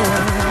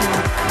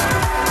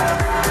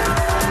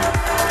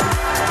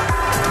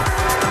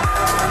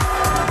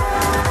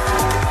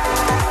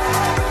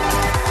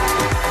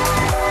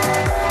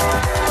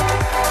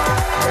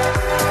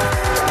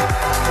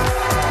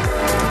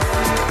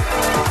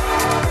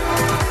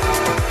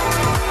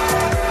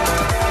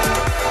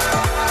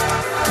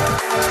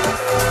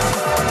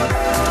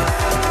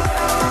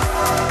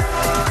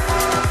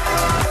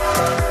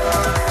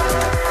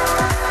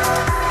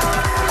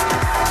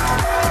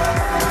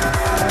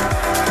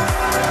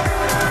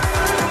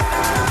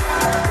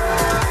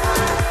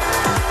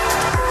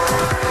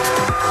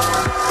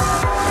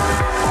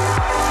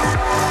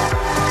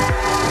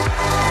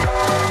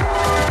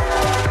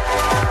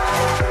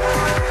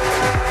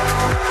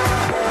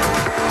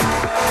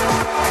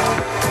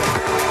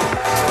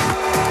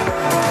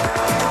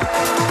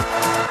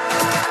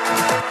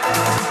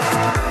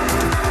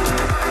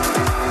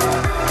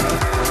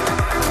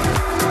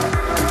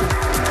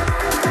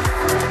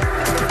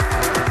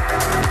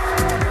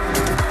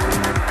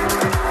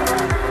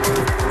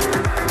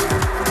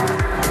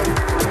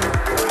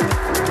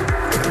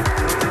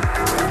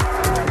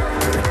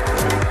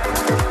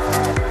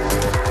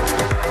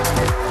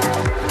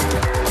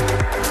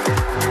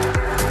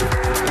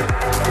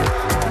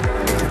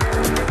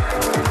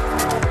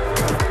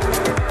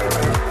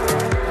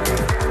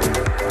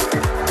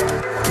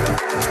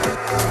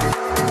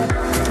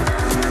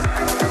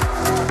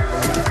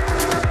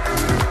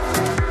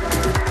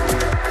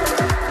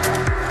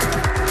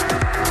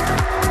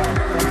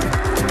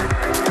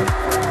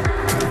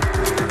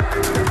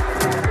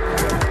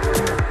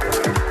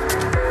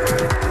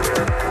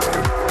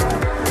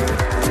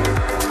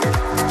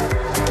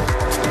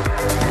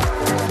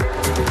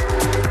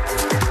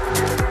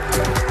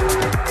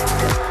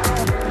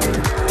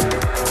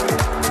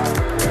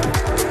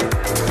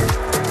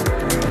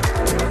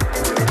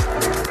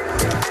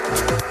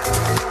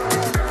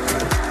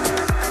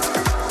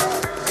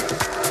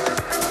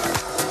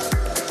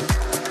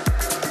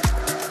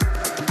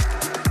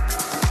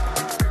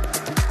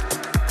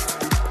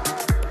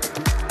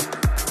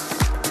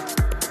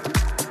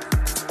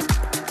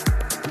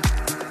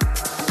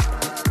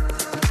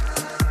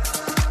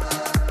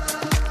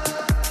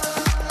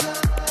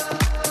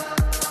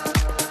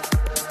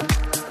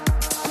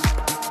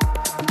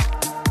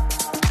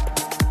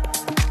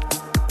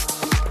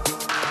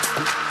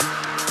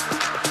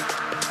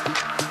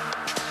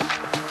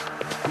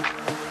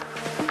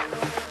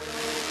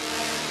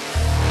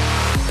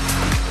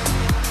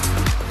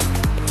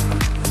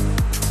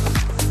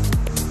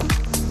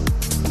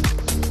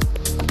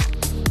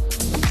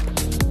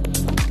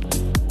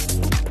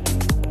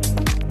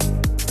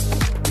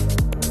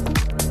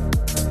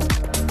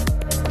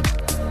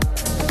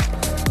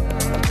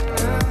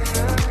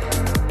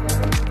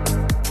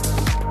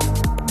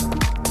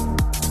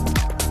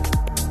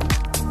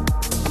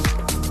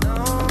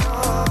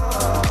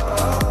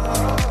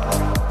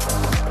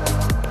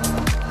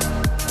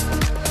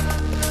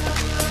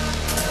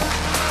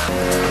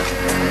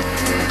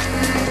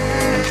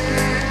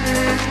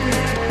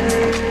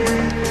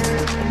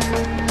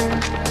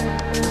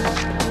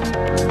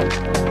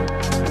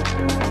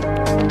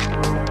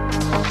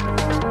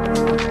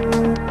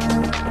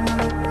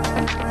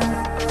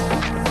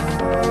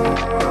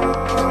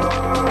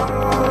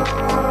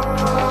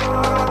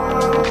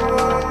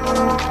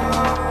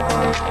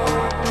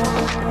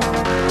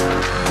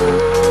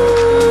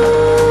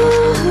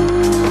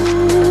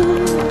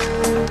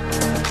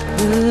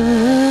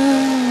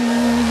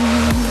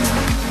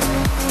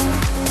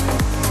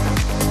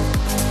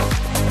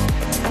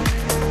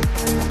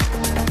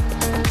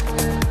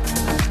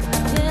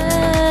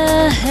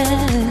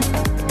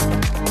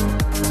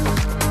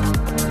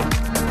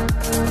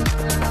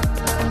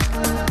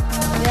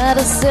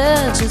 Gotta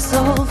set your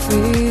soul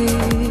free.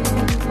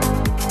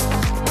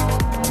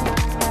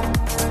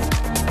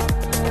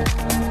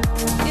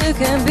 You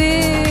can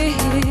be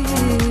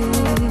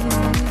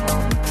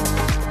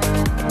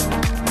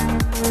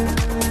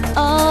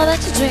all that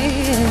you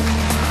dream.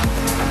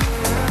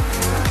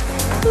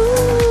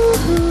 Ooh,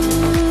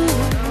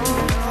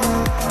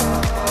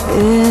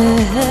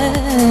 yeah.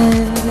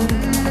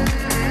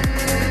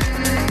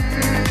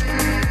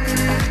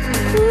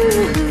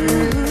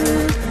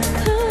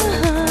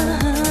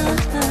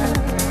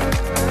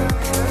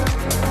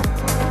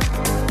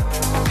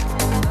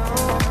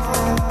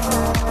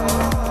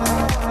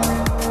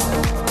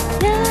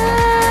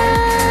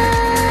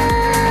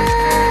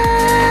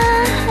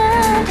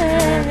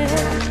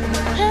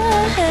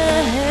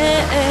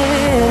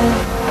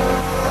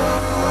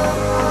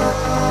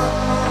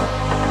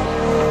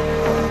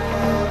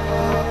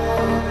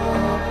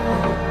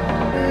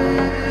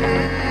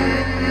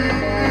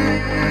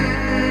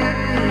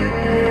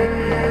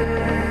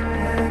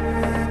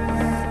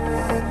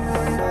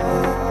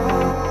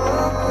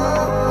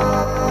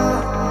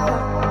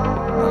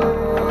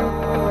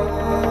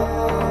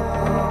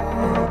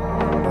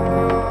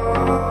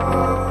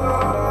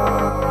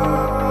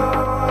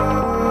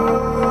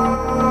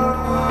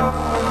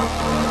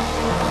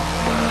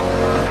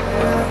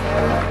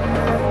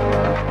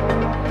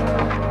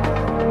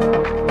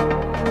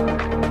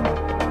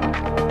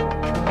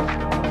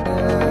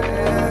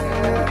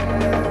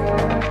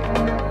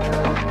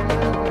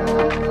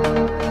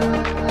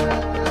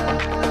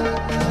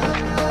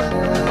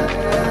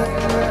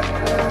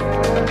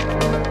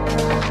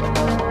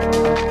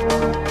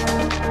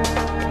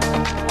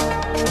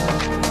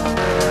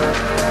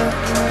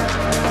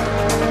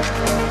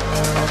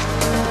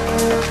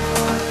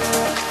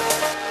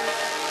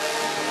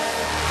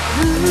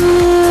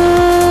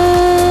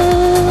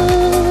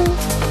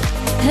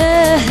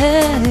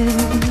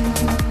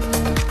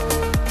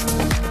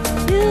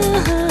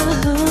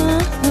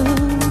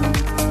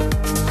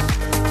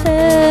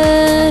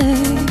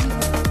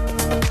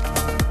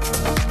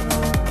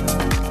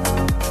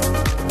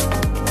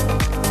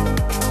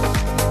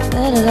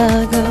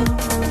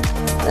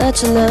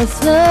 let your love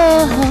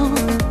flow.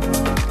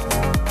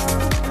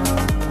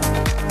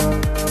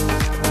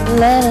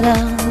 Let it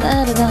out,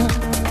 let it out.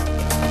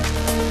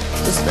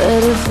 Just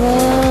let it flow.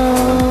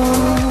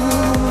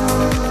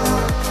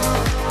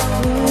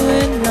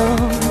 You know,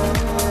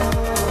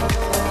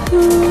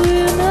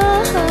 you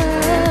know.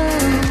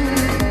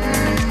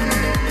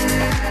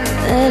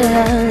 Let it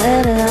out,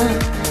 let it out,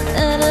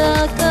 let it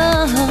out go.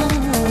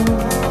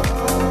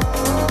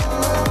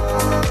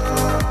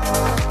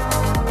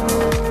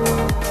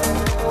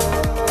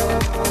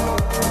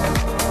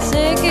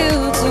 Take you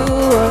to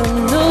a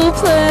new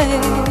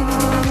place.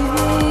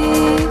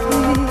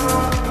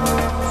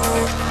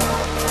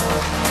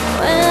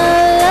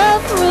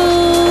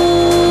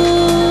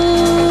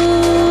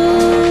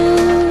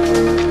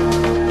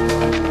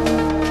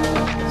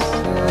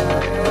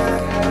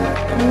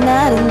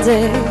 Night and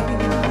day.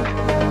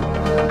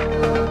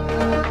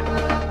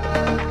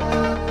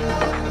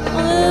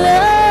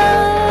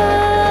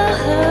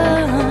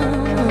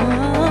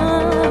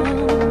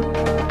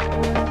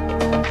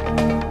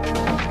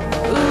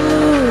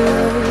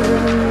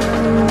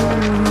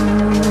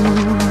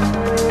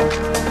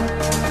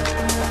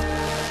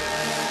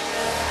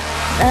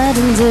 Night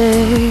and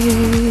day.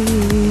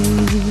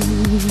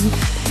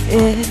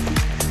 Yeah.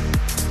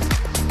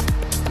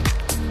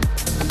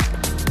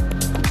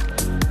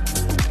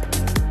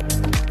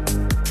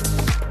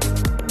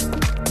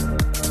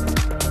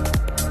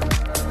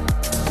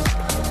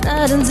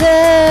 Night and day.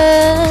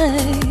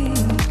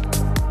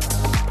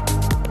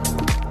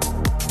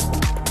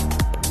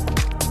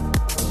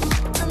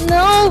 I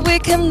know we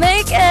can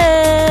make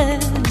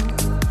it.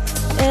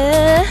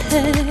 Yeah.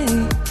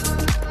 Hey.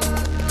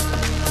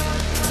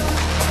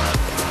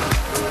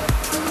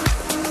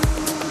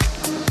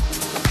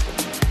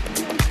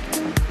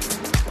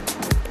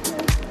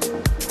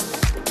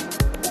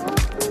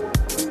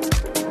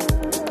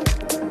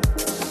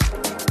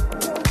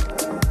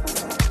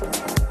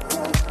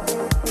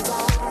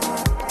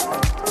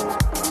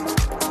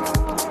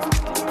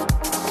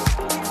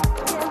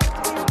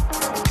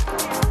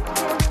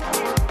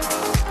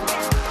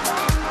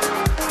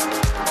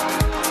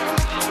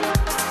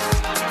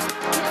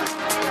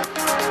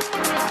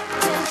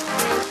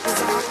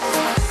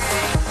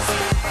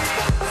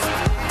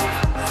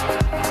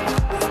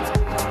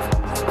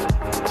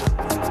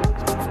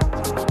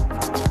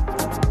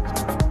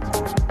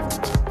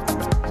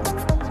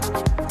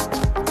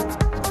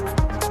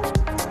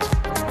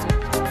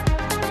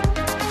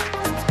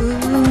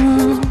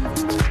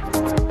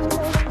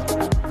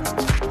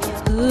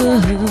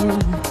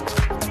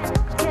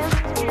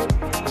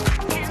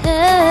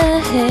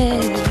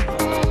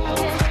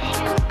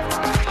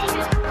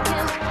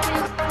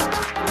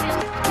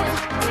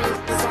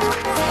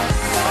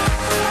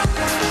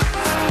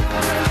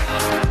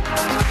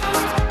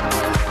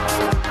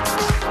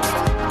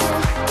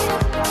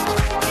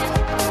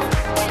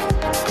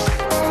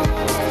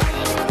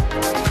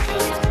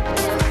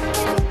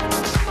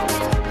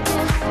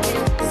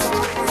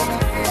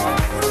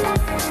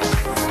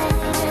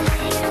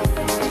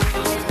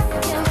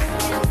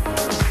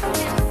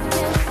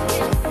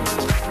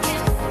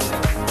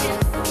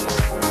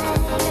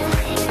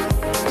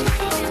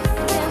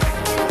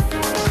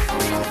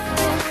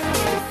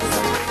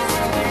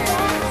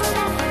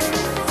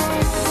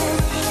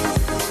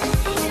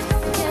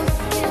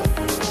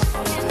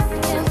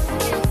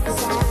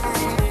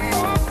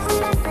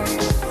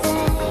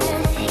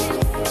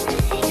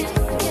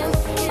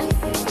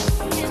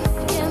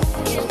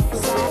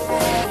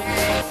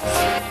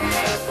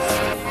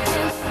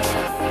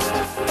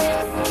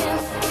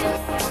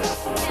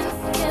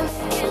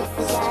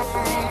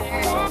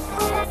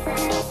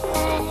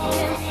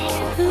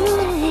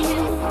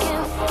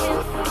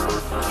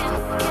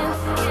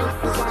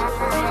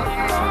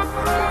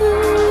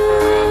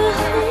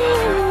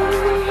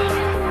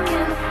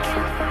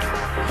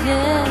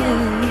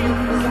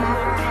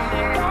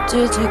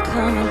 Did you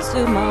come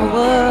into my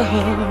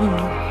world?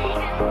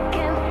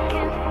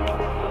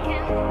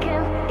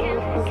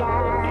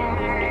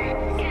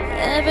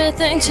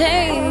 Everything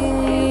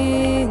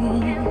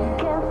changed.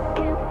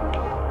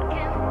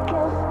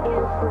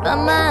 My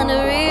mind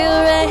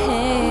rearranged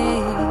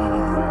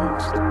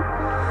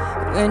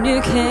when you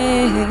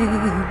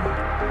came.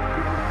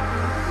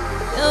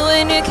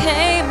 When you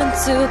came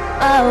into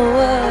my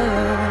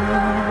world.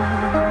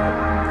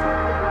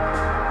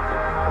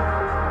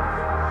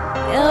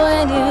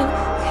 When you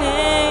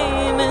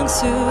came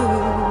into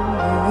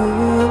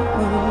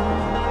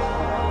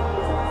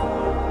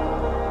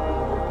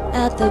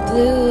out the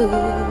blue,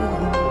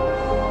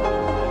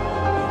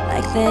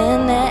 like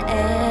thin air.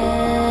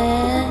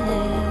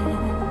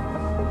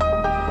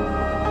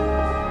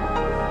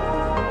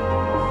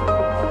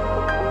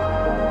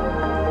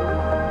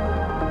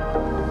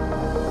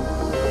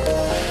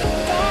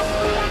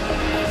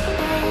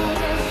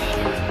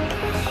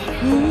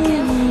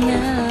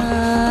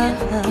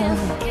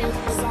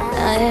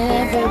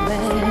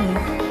 Everywhere,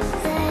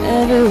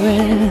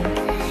 everywhere.